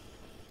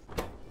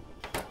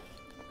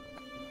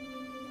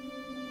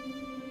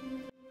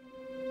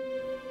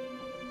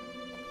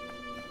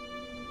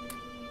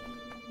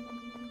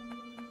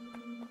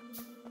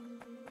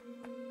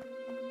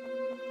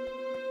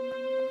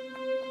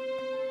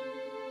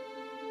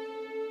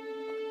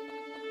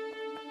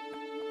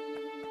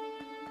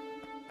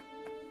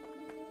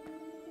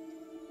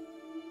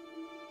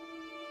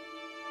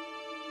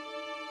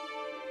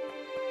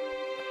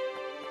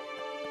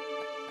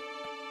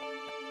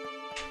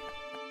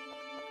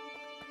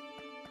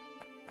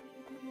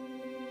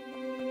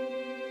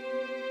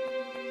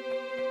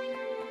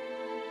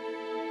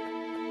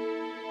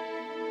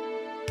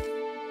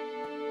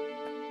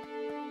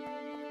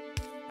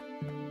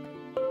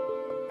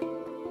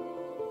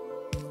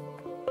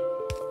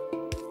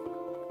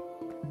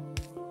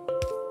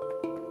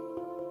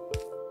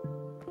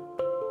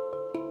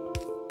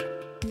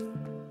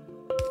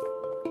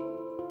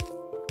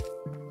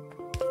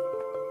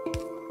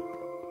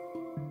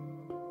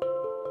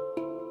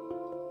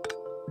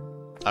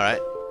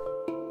 Alright.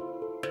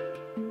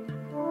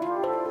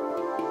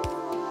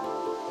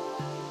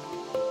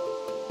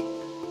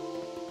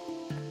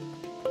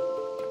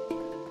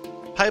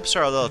 Pipes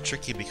are a little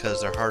tricky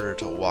because they're harder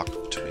to walk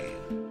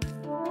between.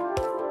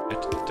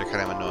 They're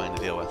kind of annoying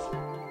to deal with.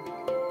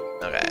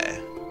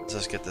 Okay, let's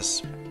just get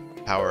this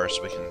power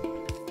so we can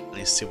at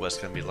least see what it's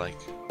going to be like.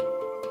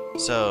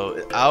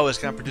 So, oh, it's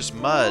going to produce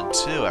mud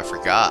too, I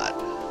forgot.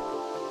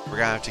 We're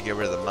going to have to get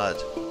rid of the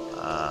mud.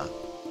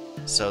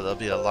 So there'll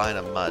be a line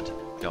of mud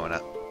going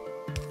up.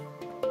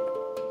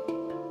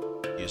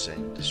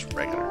 Using just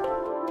regular.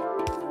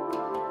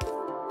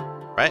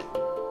 Right?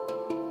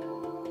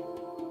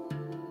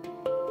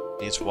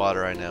 Needs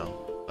water, I know,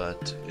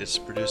 but it's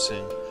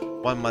producing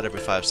 1 mud every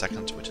 5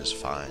 seconds, which is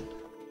fine.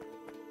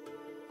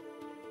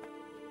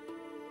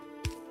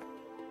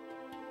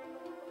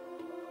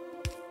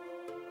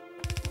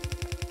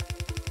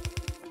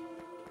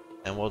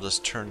 And we'll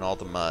just turn all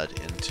the mud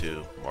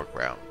into more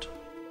ground.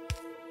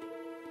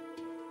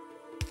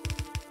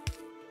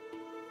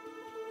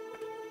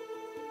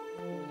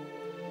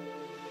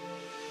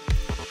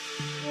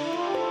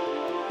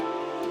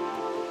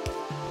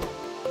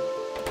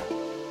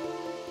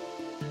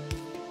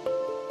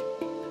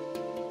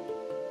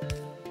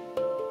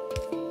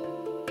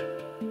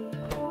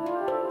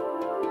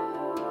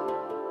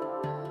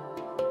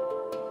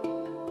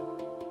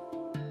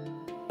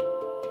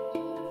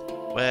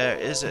 Where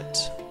is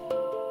it?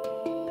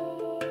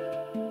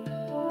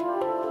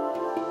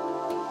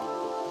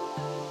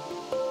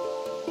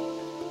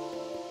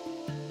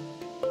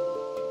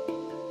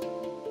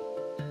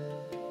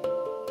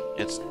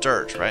 It's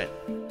dirt, right?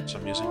 So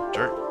I'm using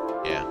dirt?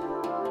 Yeah.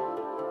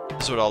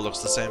 This one all looks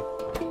the same.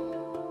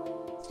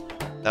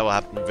 That will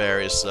happen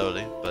very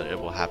slowly, but it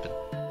will happen.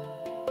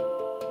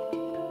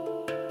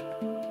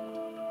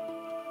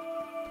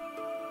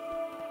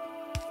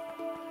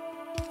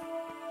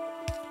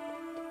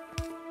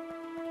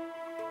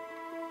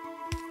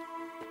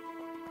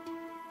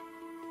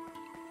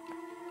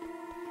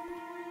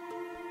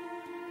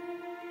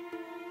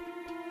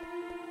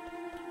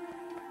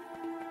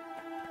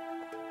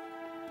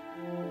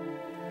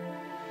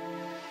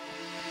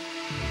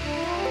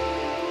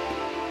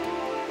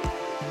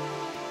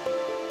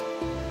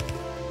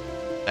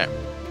 There.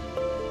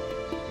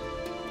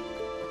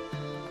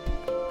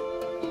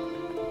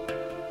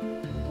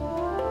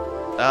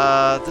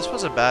 This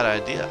was a bad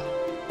idea,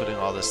 putting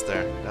all this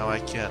there. Now I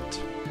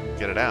can't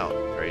get it out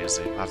very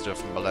easily. I'll have to do it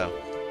from below.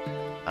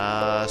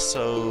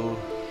 So...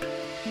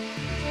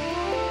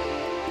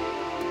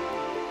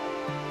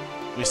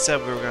 we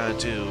said we were gonna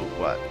do,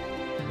 what?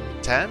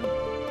 10?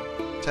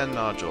 10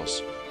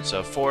 nodules.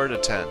 So 4 to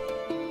 10.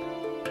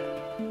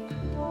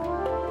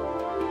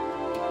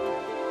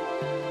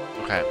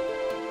 Okay.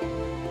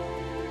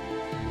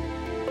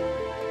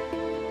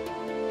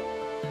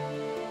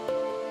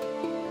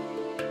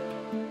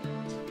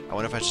 I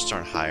wonder if I should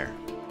start higher,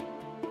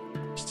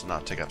 just to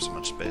not take up so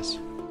much space.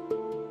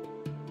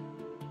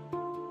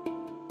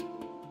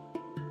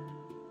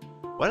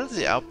 What is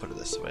the output of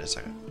this? Wait a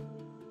second.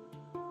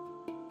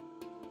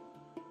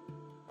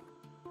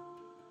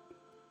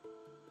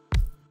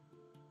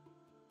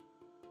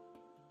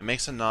 It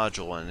makes a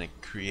nodule and it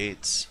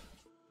creates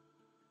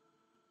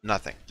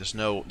nothing. There's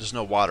no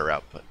water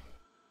output.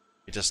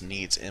 It just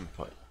needs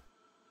input.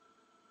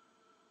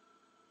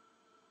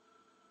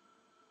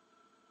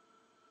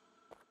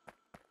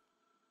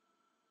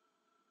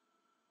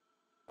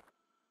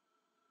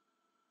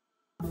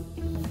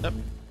 Yep.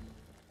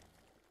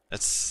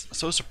 It's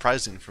so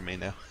surprising for me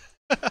now.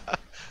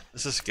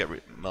 Let's just get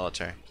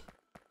military.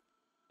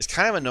 It's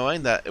kind of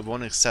annoying that it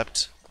won't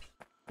accept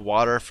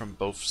water from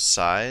both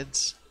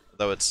sides,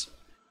 though it's,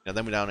 you know,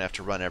 then we don't have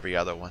to run every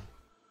other one.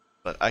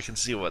 But I can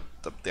see what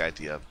the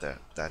idea of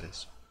that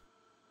is.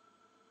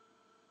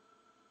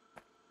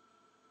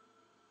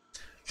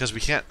 Because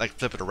we can't like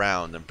flip it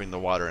around and bring the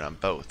water in on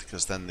both,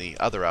 because then the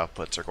other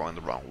outputs are going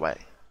the wrong way.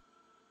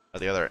 Or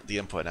the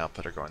input and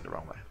output are going the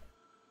wrong way.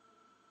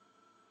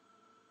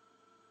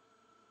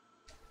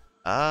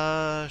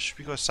 Should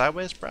we go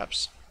sideways,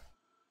 perhaps?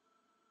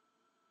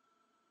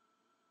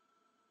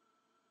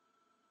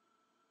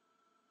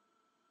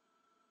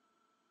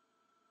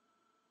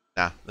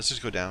 Nah, let's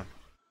just go down.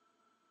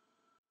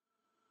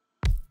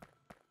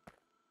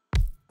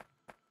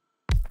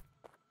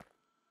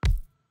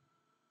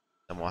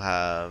 Then we'll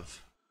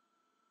have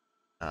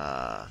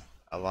a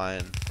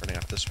line running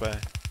up this way.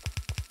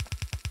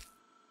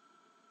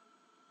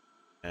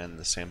 And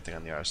the same thing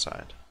on the other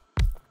side.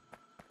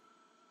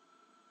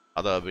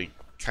 Although it'd be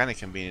kind of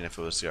convenient if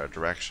it was the other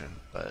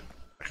direction, but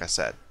like I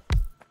said,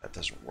 that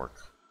doesn't work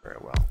very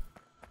well.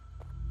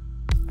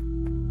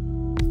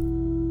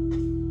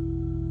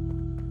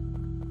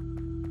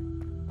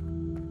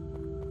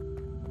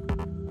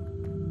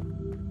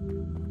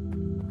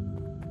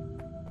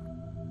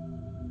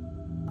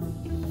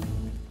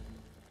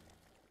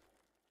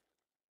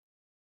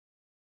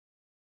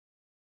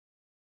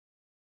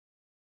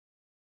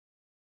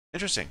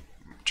 Interesting.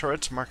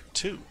 Turrets Mark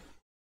II.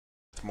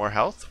 With more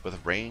health,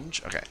 with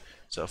range. Okay,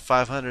 so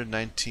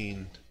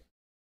 519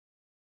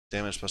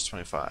 damage plus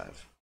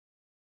 25.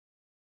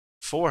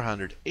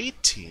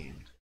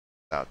 418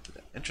 without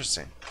it.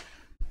 Interesting.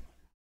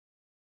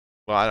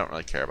 Well, I don't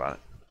really care about it,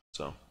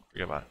 so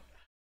forget about it.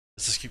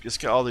 Let's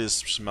get all these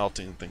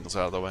smelting things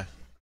out of the way.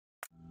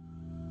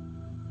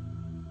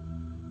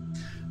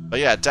 But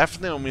yeah,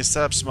 definitely when we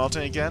set up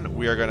smelting again,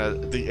 we are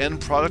the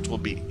end product will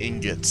be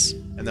ingots,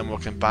 and then we'll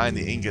combine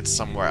the ingots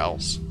somewhere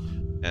else,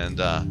 and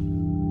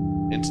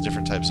into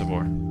different types of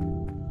ore.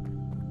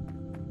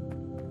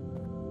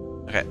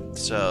 Okay,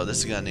 so this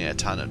is gonna need a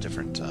ton of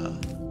different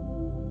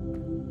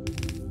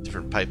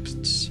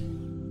pipes.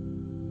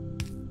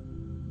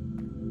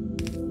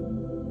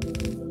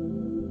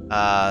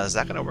 Is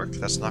that gonna work?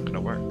 That's not gonna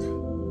work.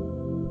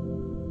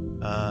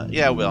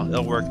 Yeah, it will.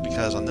 It'll work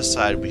because on this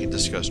side we can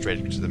just go straight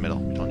into the middle.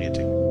 We don't need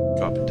to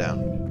go up and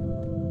down.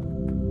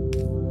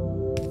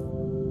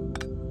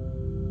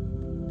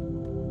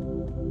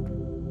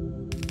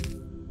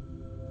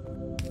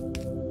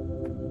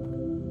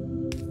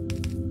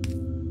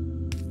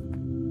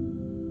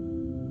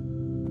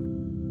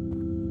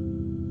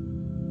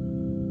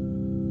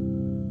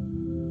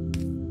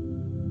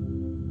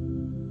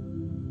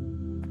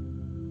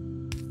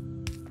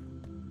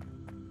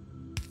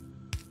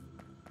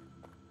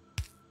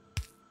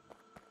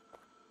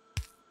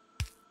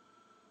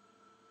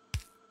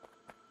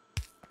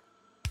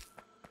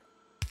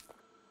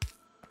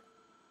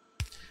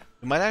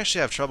 We might actually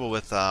have trouble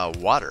with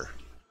water.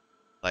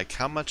 Like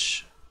how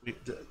much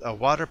a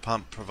water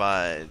pump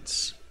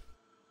provides.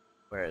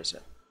 Where is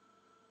it?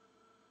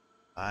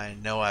 I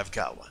know I've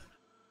got one.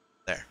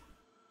 There.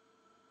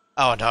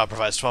 Oh no, it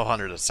provides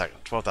 1,200 a second.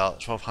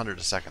 1,200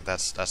 a second.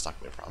 That's not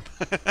gonna be a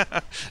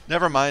problem.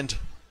 Never mind.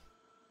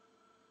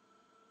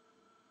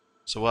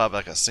 So we'll have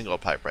like a single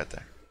pipe right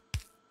there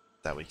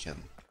that we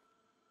can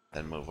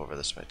then move over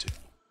this way too.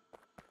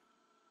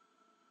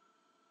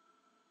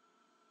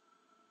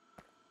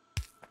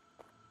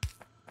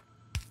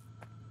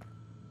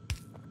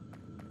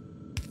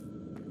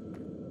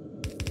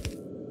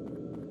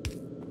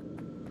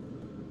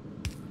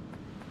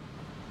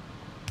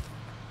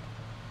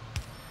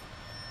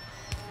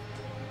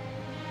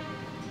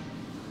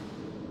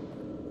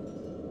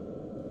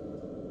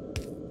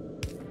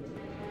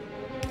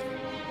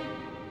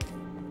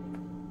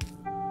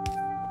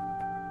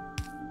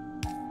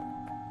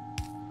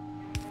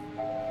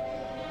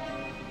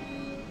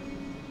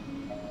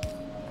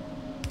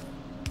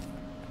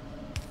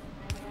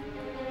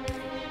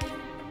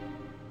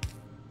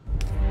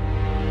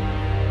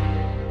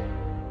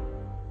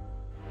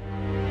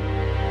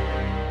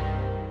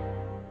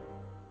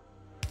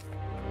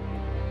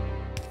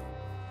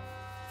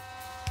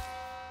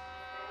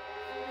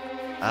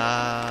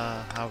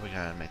 How are we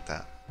gonna make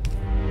that?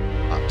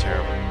 Not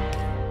terrible.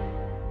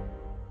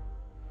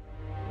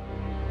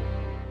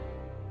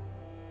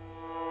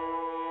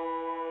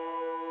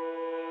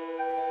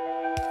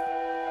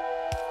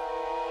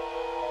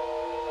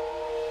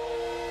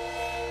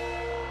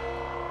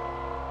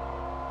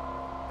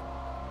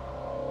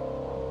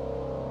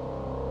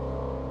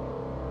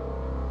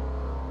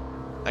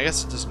 I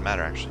guess it doesn't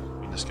matter actually.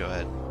 We can just go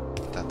ahead and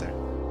put that there.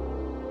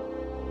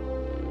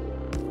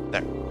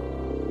 There.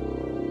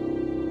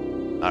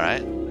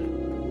 Alright.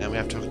 And we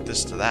have to hook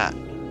this to that,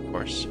 of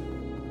course.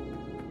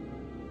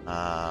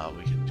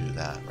 We can do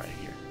that right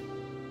here.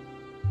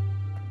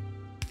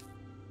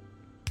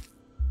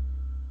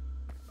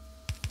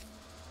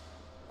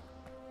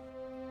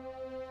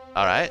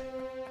 Alright.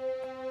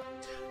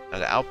 Now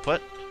the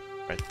output,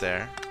 right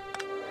there.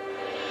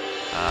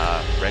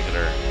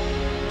 Regular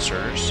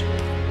inserters.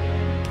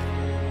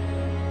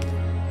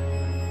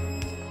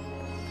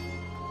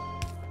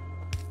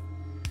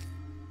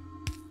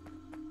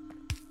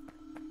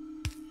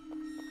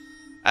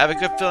 I have a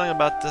good feeling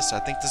about this. I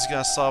think this is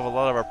going to solve a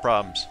lot of our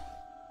problems.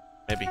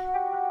 Maybe.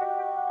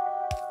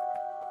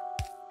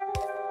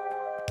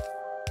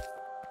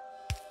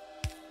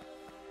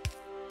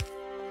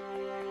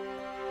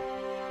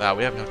 Wow,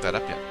 we haven't hooked that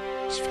up yet.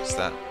 Let's fix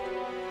that.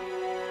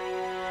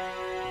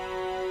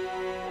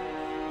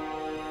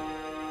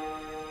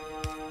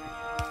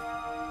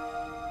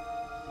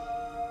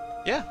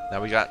 Yeah,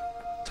 now we got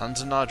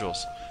tons of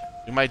nodules.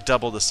 We might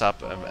double this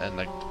up and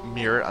like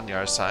mirror it on the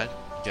other side.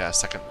 Get a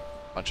second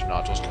bunch of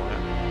nodules going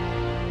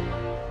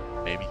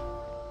in. Maybe.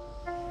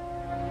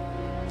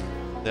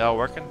 They all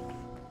working?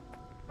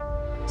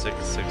 6,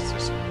 6,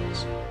 6,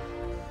 6.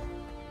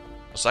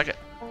 Looks like it.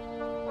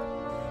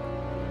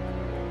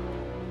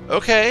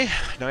 Okay,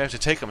 now we have to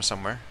take them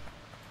somewhere.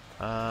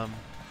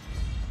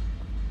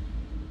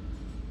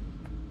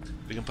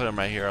 We can put them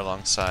right here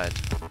alongside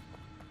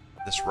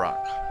this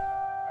rock.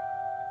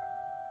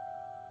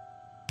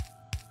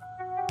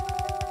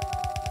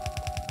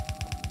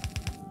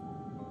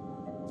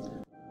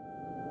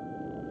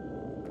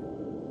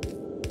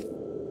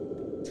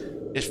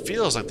 It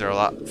feels like they're a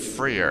lot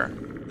freer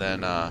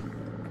than the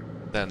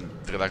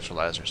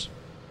electrolyzers.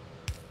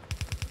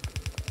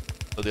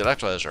 But the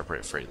electrolyzers are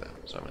pretty free though.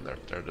 So I mean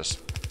they're just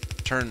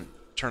turn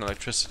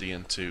electricity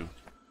into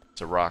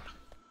rock.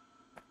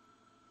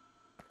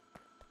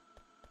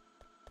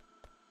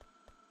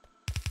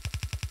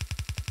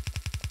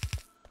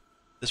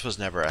 This was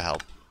never a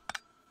help.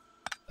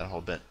 That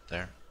whole bit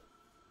there.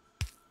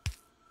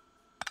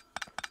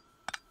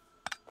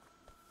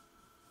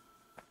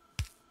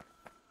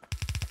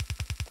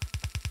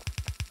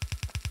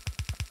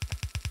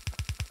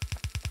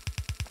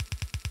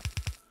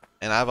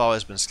 And I've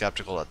always been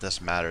skeptical that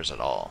this matters at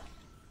all.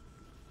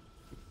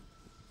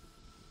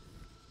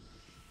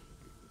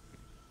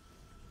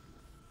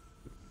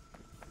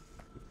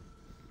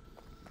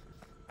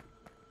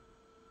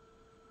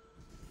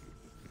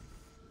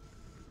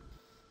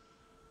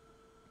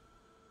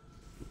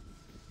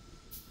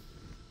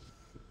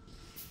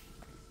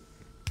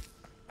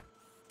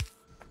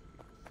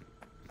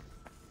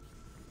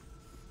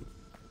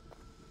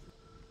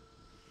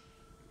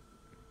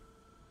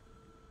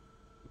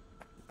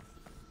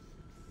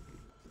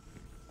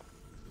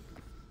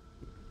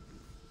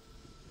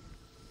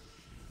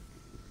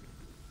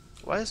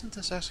 Why isn't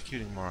this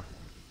executing more?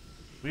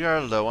 We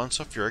are low on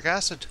sulfuric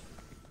acid.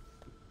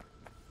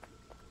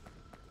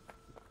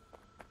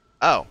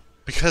 Oh,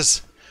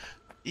 because...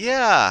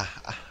 Yeah!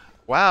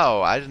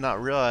 Wow, I did not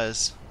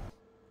realize...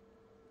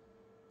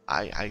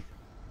 I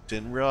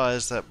didn't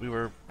realize that we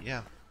were...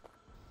 Yeah.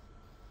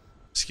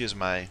 Excuse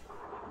my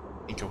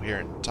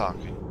incoherent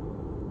talking.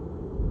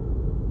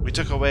 We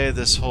took away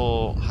this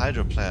whole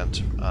hydro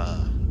plant,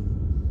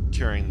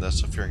 curing the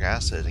sulfuric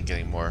acid and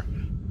getting more...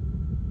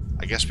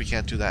 I guess we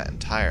can't do that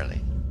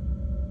entirely.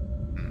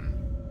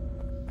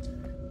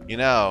 You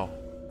know,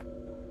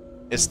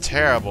 it's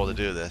terrible to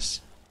do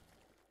this.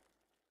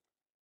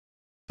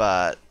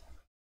 But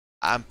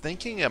I'm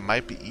thinking it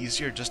might be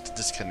easier just to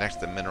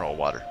disconnect the mineral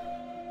water.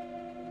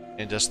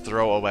 And just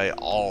throw away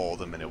all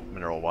the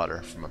mineral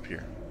water from up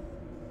here.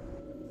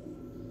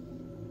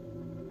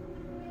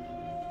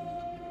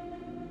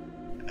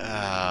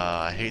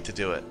 I hate to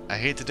do it. I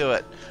hate to do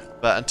it.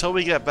 But until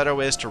we get better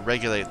ways to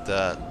regulate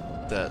the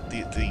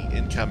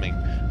incoming,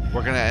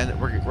 we're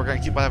gonna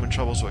keep on having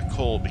troubles with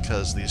coal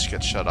because these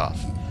get shut off.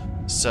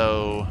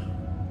 So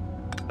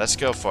let's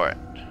go for it.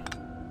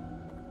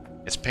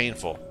 It's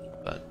painful,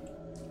 but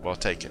we'll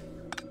take it.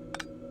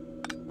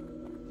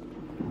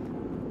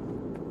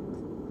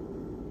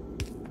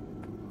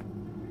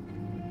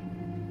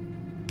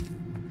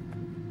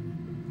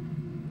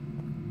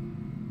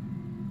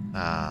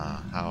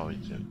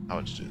 How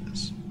would you do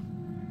this?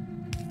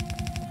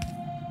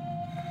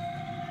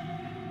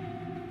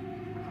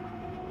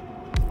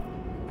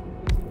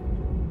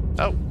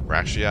 Oh, we're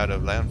actually out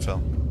of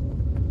landfill.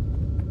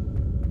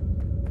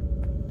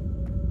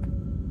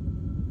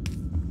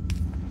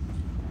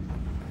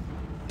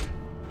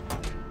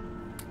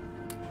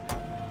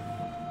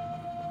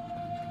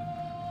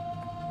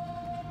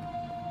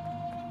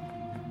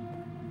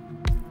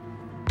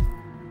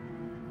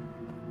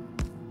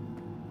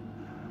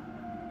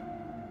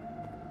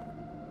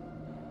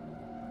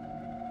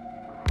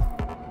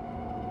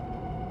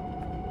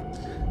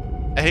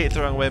 I hate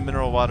throwing away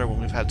mineral water when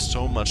we've had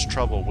so much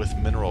trouble with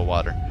mineral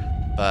water,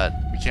 but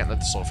we can't let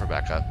the sulfur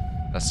back up.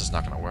 That's just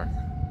not going to work.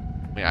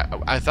 I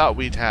mean, I thought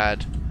we'd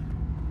had...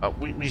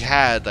 we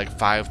had like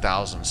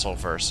 5,000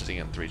 sulfur sitting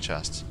in 3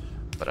 chests,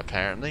 but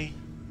apparently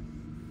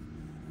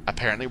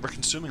we're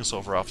consuming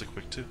sulfur awfully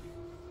quick too.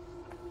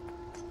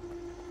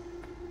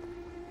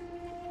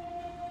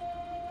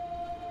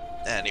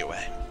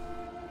 Anyway.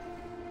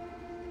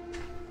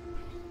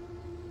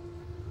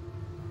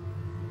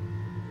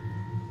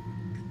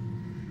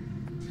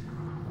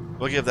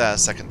 We'll give that a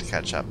second to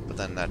catch up, but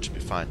then that should be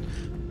fine.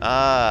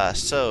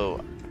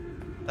 So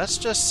let's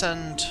just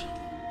send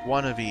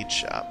one of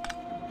each up.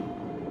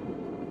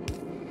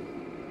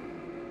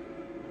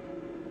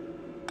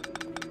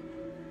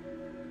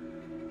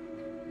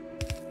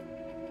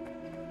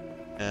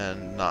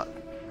 And not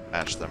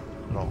match them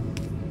at all.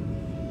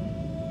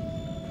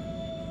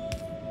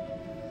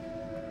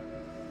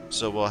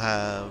 So we'll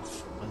have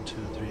 1, 2,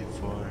 3,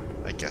 4.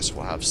 I guess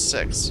we'll have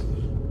 6.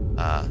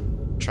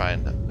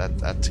 Trying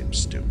that seems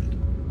stupid.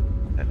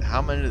 And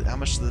how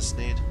much does this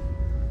need?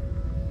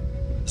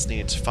 This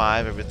needs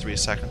 5 every 3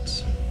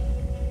 seconds.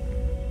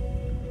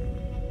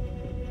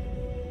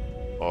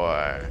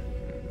 Or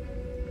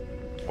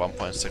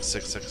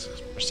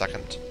 1.666 per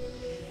second.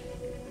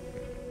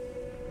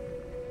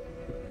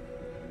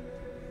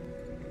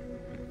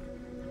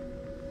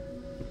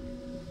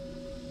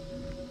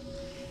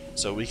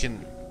 So we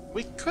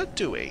could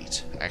do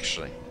 8,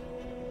 actually.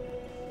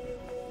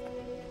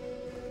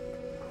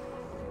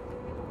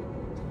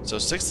 So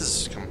 6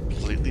 is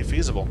completely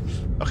feasible.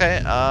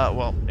 Okay,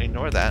 well,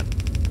 ignore that.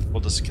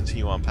 We'll just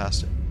continue on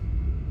past it.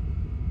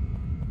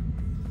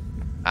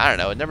 I don't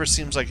know, it never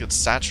seems like it's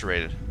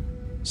saturated.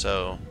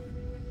 So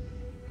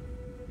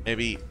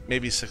maybe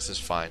 6 is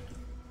fine.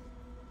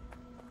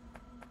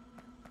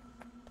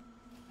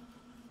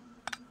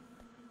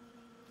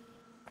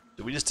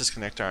 Did we just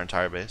disconnect our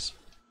entire base?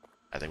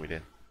 I think we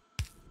did.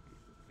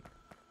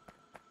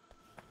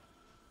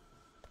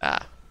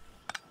 Ah.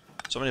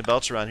 So many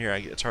belts around here,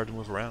 it's hard to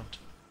move around.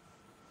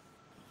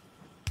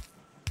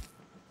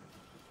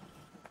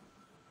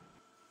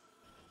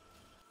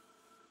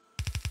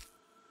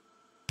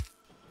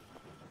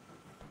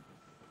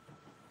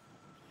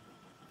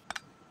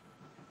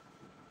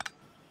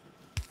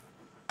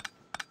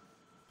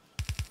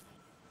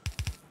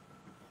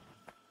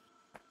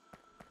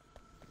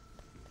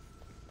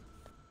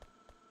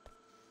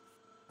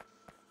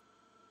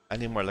 I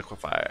need more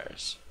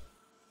liquefiers.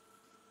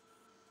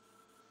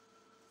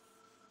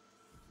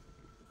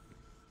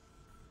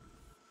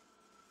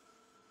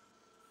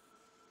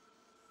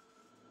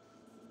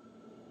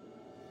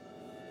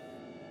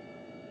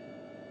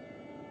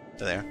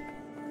 There.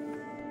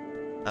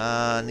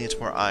 Needs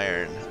more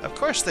iron. Of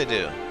course they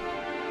do.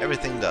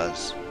 Everything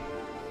does.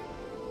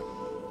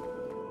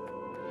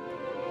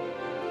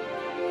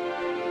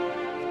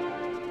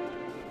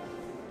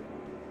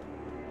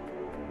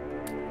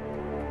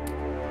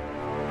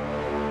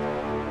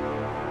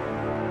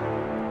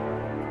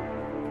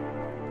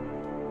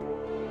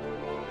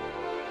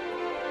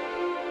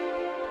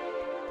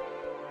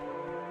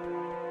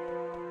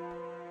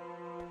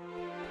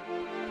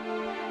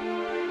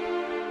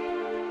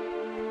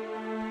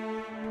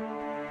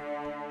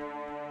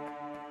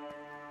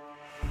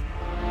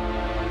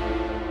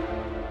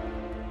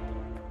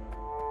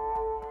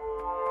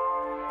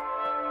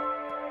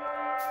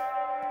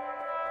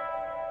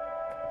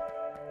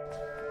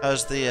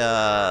 How's the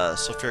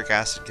sulfuric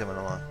acid coming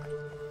along?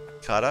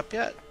 Caught up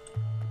yet?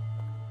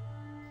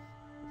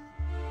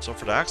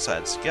 Sulfur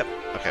dioxides. Yep.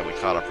 Okay, we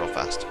caught up real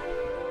fast.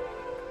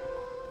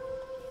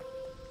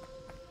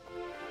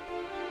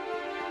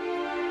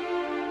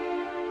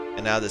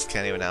 And now this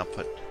can't even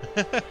output.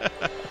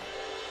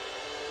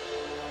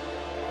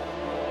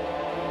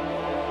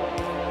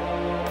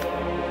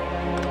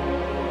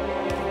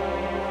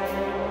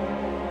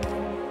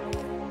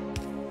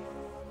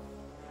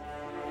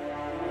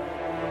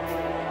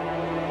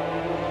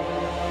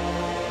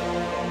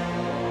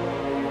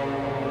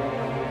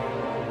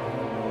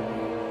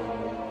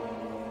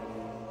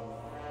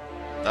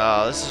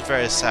 Oh, this is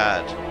very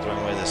sad, throwing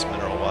away this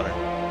mineral water.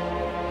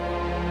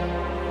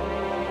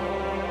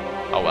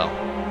 Oh well.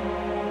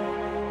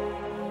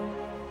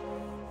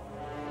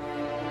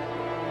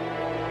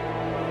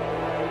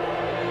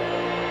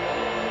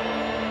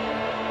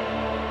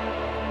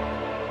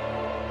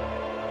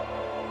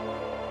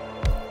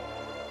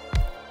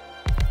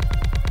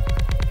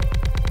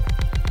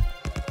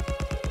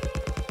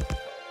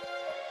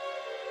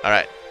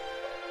 Alright.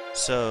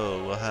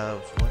 So, we'll have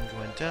one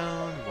going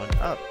down, one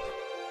up.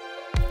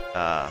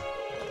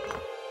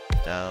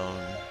 Down,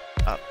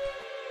 up.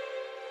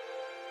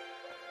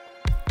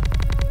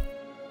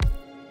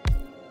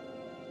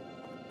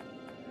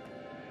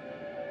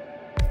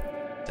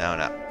 Down,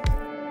 up.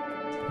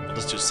 We'll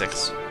just do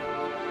 6.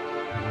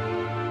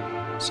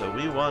 So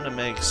we want to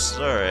make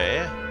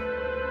slurry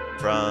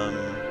from...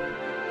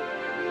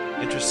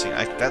 Interesting.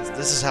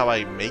 This is how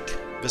I make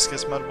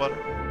viscous mud water?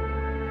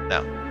 No.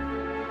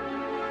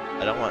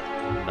 I don't want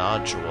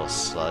nodule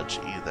sludge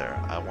either.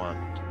 I want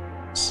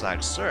slag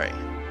slurry.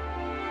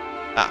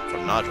 Ah,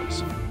 from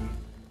nodules.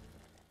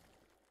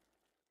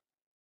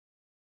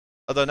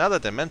 Although now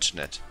that they mention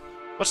it,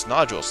 what's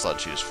nodule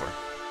sludge used for?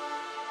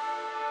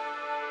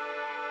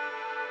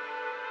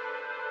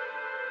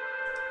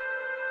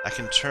 I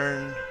can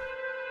turn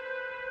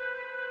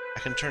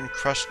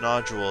crushed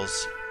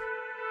nodules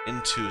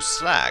into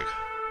slag.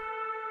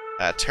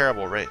 at a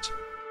terrible rate.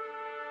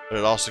 But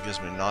it also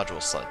gives me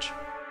nodule sludge.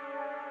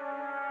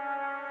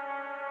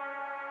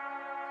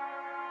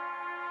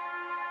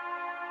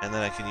 And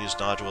then I can use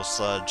nodule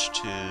sludge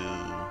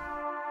to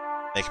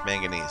make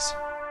manganese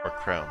or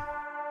chrome.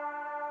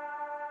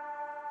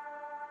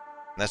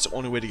 And that's the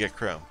only way to get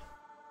chrome.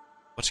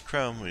 What's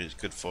chrome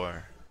good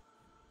for?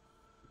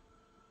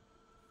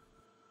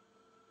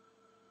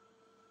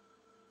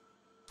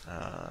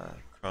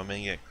 Chrome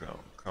ingot,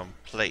 chrome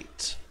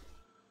plate.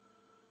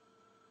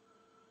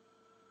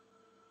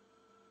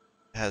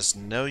 It has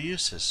no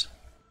uses.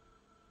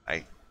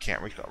 I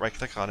can't right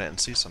click on it and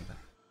see something.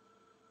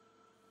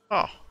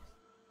 Oh.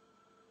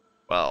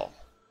 Well.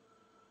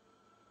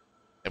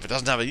 If it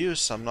doesn't have a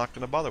use, I'm not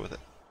going to bother with it.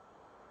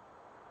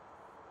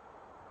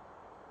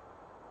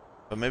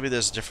 But maybe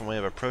there's a different way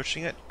of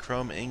approaching it.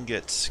 Chrome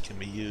ingots can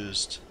be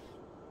used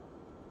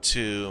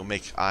to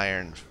make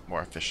iron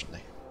more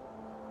efficiently.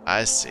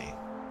 I see.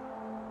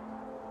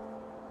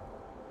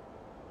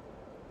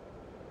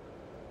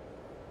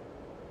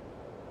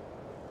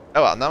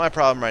 Oh well, not my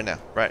problem right now.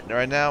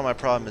 Right now, my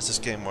problem is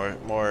just getting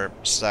more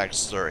slag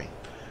slurry.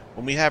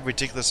 When we have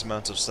ridiculous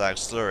amounts of slag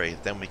slurry,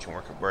 then we can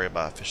worry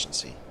about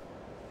efficiency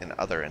in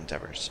other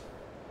endeavors.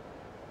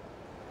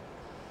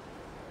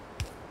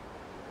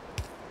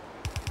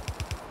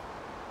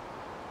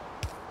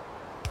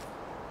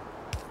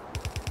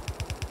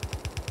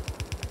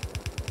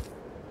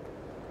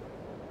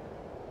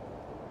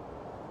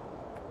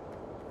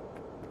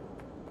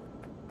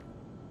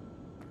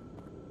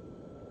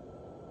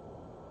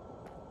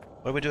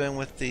 What are we doing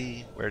with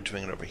the... We're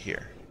doing it over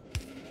here.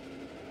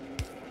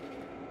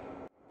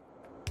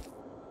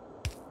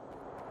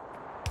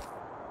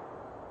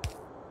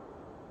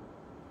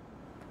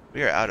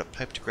 We are out of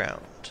piped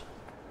ground.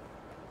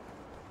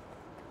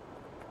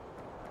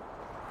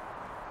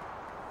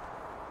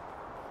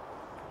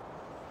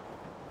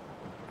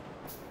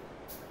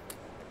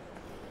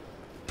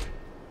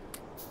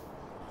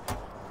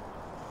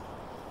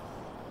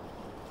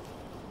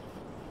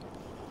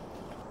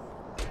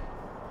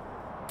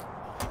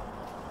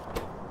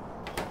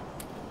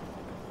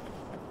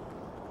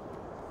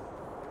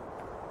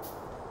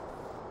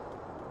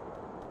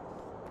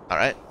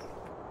 Alright.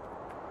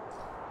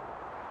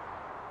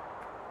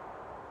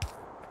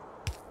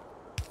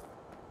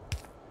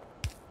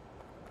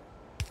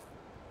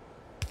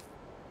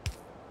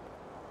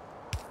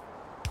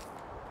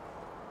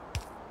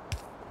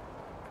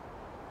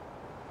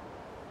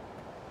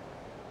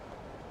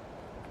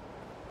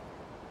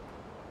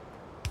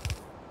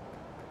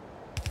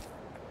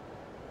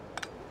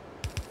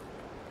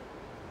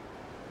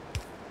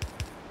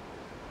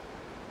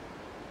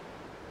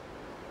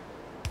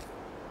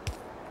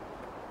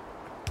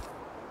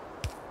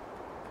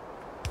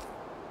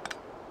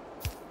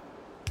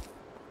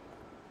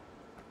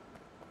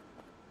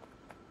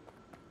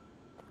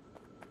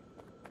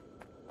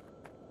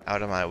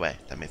 Out of my way.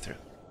 Let me through.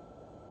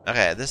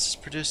 Okay, this is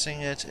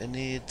producing it. It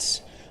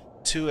needs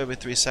 2 every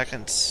 3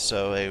 seconds,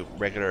 so a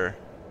regular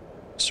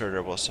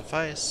inserter will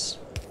suffice.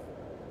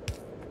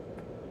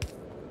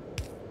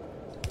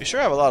 We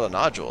sure have a lot of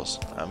nodules.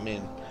 I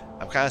mean,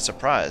 I'm kind of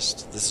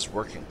surprised this is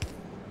working.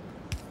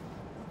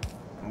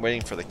 I'm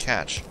waiting for the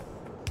catch.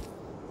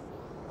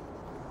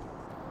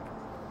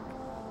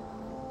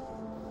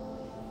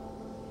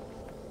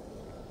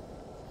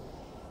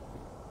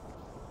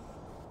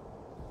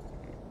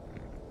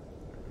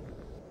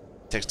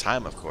 Takes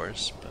time, of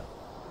course, but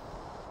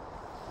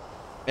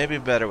maybe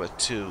better with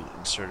 2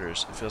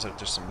 inserters. It feels like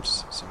there's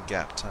some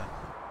gap time.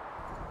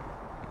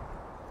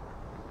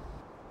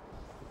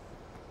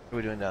 What are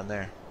we doing down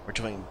there? We're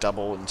doing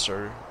double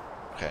inserter.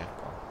 Okay.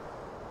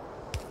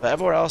 But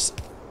everywhere else,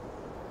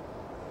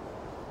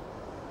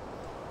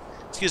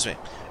 excuse me.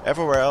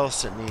 Everywhere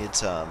else it needs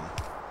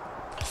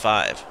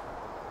 5.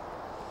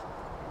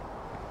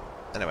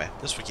 Anyway,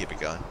 this will keep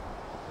it going.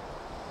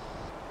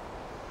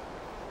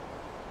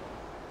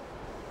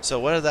 So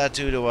what did that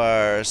do to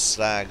our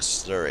slag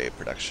slurry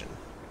production?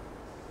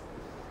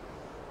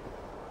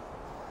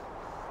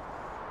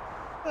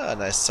 A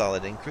nice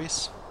solid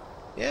increase.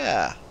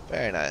 Yeah,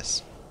 very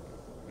nice.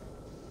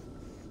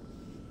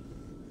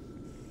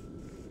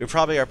 We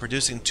probably are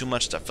producing too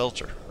much to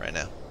filter right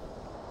now.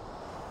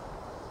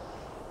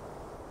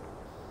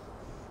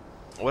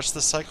 What's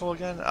the cycle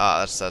again?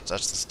 Ah, that's the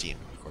steam,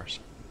 of course.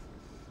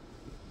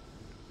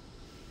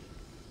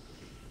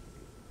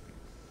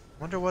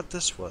 Wonder what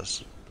this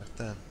was back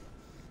then.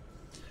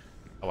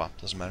 Oh well,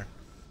 doesn't matter.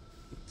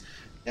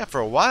 Yeah,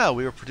 for a while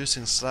we were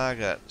producing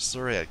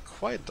slurry at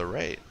quite the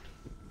rate.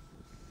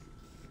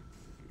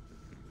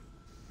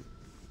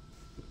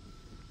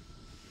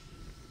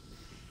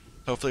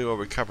 Hopefully we'll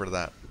recover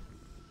that.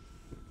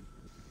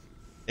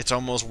 It's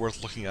almost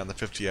worth looking at the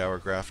 50-hour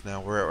graph now.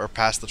 We're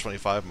past the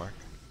 25 mark.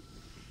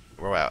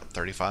 We're at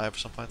 35 or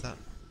something like that.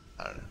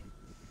 I don't know.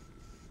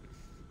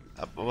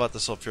 What about the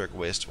sulfuric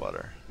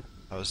wastewater?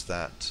 How's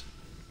that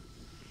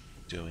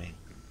doing?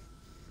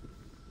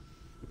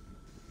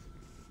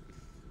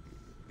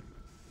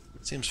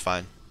 Seems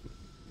fine.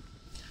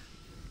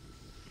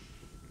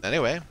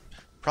 Anyway,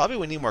 Probably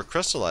we need more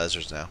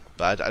crystallizers now,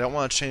 but I don't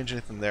want to change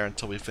anything there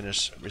until we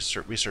finish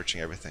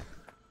researching everything.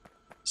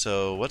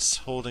 So what's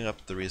holding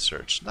up the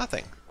research?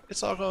 Nothing.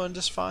 It's all going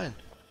just fine.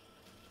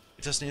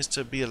 It just needs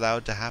to be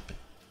allowed to happen.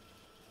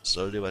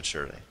 Slowly but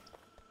surely.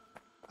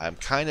 I'm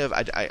kind of...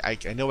 I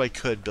know I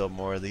could build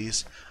more of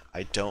these.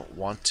 I don't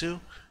want to,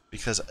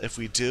 because if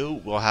we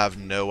do, we'll have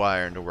no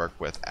iron to work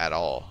with at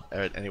all,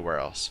 anywhere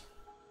else.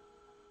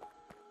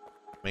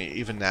 I mean,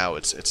 even now,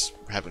 it's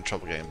having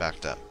trouble getting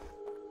backed up.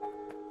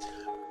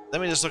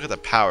 Let me just look at the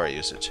power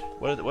usage.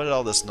 What did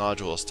all this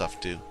nodule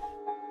stuff do?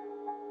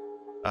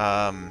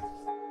 Not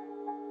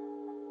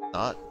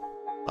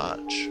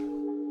much.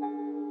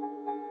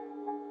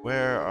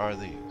 Where are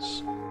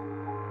these?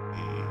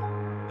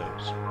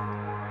 Those.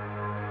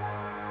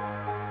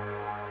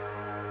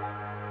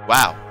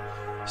 Wow.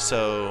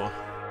 So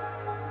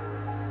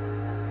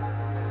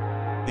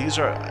these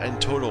are in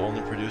total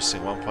only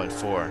producing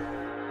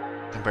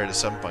 1.4 compared to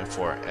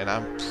 7.4, and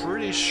I'm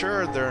pretty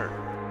sure they're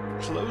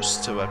close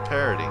to a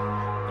parity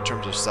in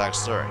terms of stack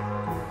slurry.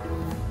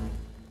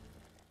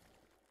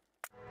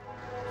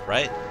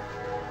 Right?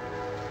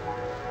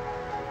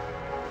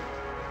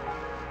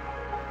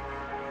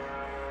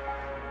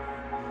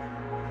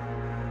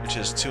 Which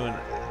is 2 and...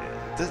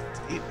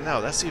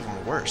 no, that's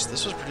even worse.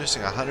 This was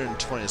producing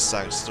 120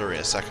 stack slurry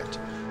a second.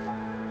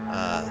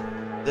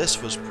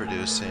 This was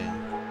producing...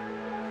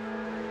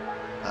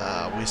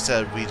 we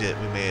said we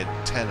made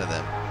 10 of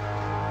them.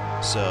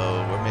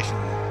 So we're making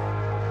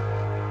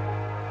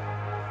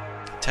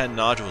 10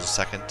 nodules a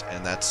second,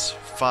 and that's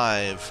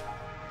 5.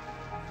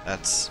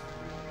 That's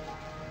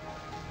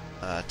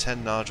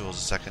 10 nodules a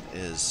second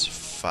is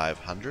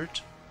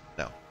 500.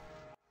 No,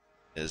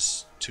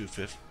 is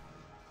 250.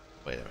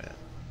 Wait a minute.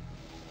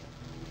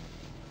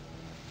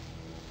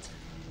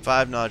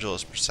 5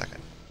 nodules per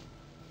second.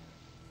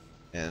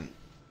 And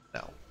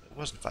no, it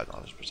wasn't 5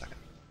 nodules per second.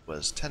 It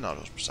was 10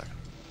 nodules per second.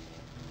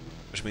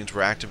 Which means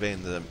we're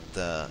activating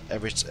the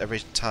every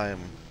time.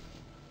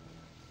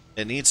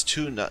 It needs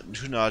two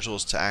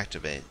nodules to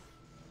activate,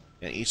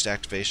 and each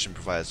activation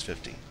provides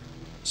 50.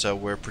 So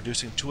we're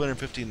producing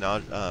 250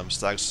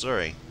 slag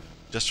slurry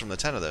just from the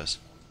 10 of those.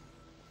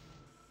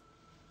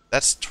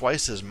 That's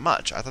twice as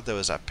much. I thought there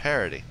was a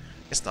parity.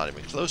 It's not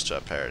even close to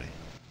a parity.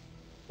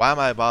 Why am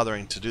I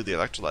bothering to do the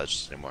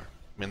electrolyzers anymore?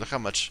 I mean, look how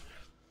much...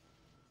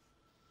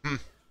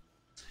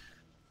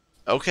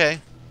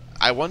 Okay.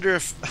 I wonder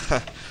if...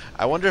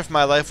 I wonder if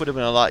my life would have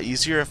been a lot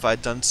easier if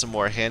I'd done some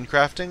more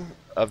handcrafting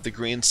of the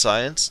green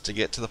science to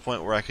get to the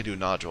point where I could do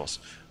nodules,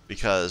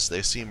 because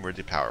they seem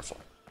really powerful.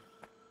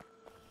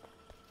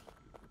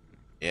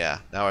 Yeah,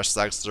 now our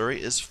slag slurry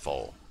is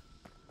full.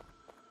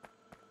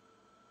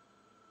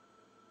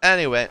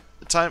 Anyway,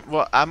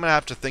 well, I'm gonna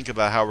have to think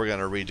about how we're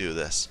gonna redo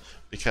this,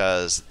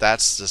 because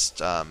that's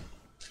just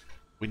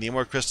we need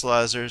more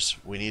crystallizers.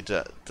 We need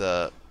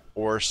the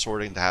ore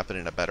sorting to happen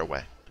in a better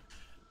way.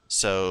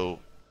 So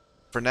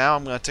for now,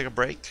 I'm gonna take a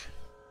break.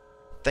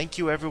 Thank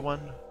you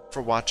everyone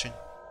for watching.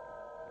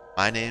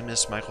 My name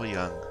is Michael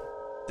Young.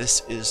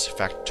 This is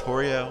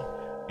Factorio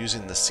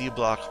using the Sea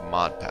Block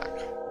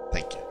Modpack.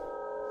 Thank you.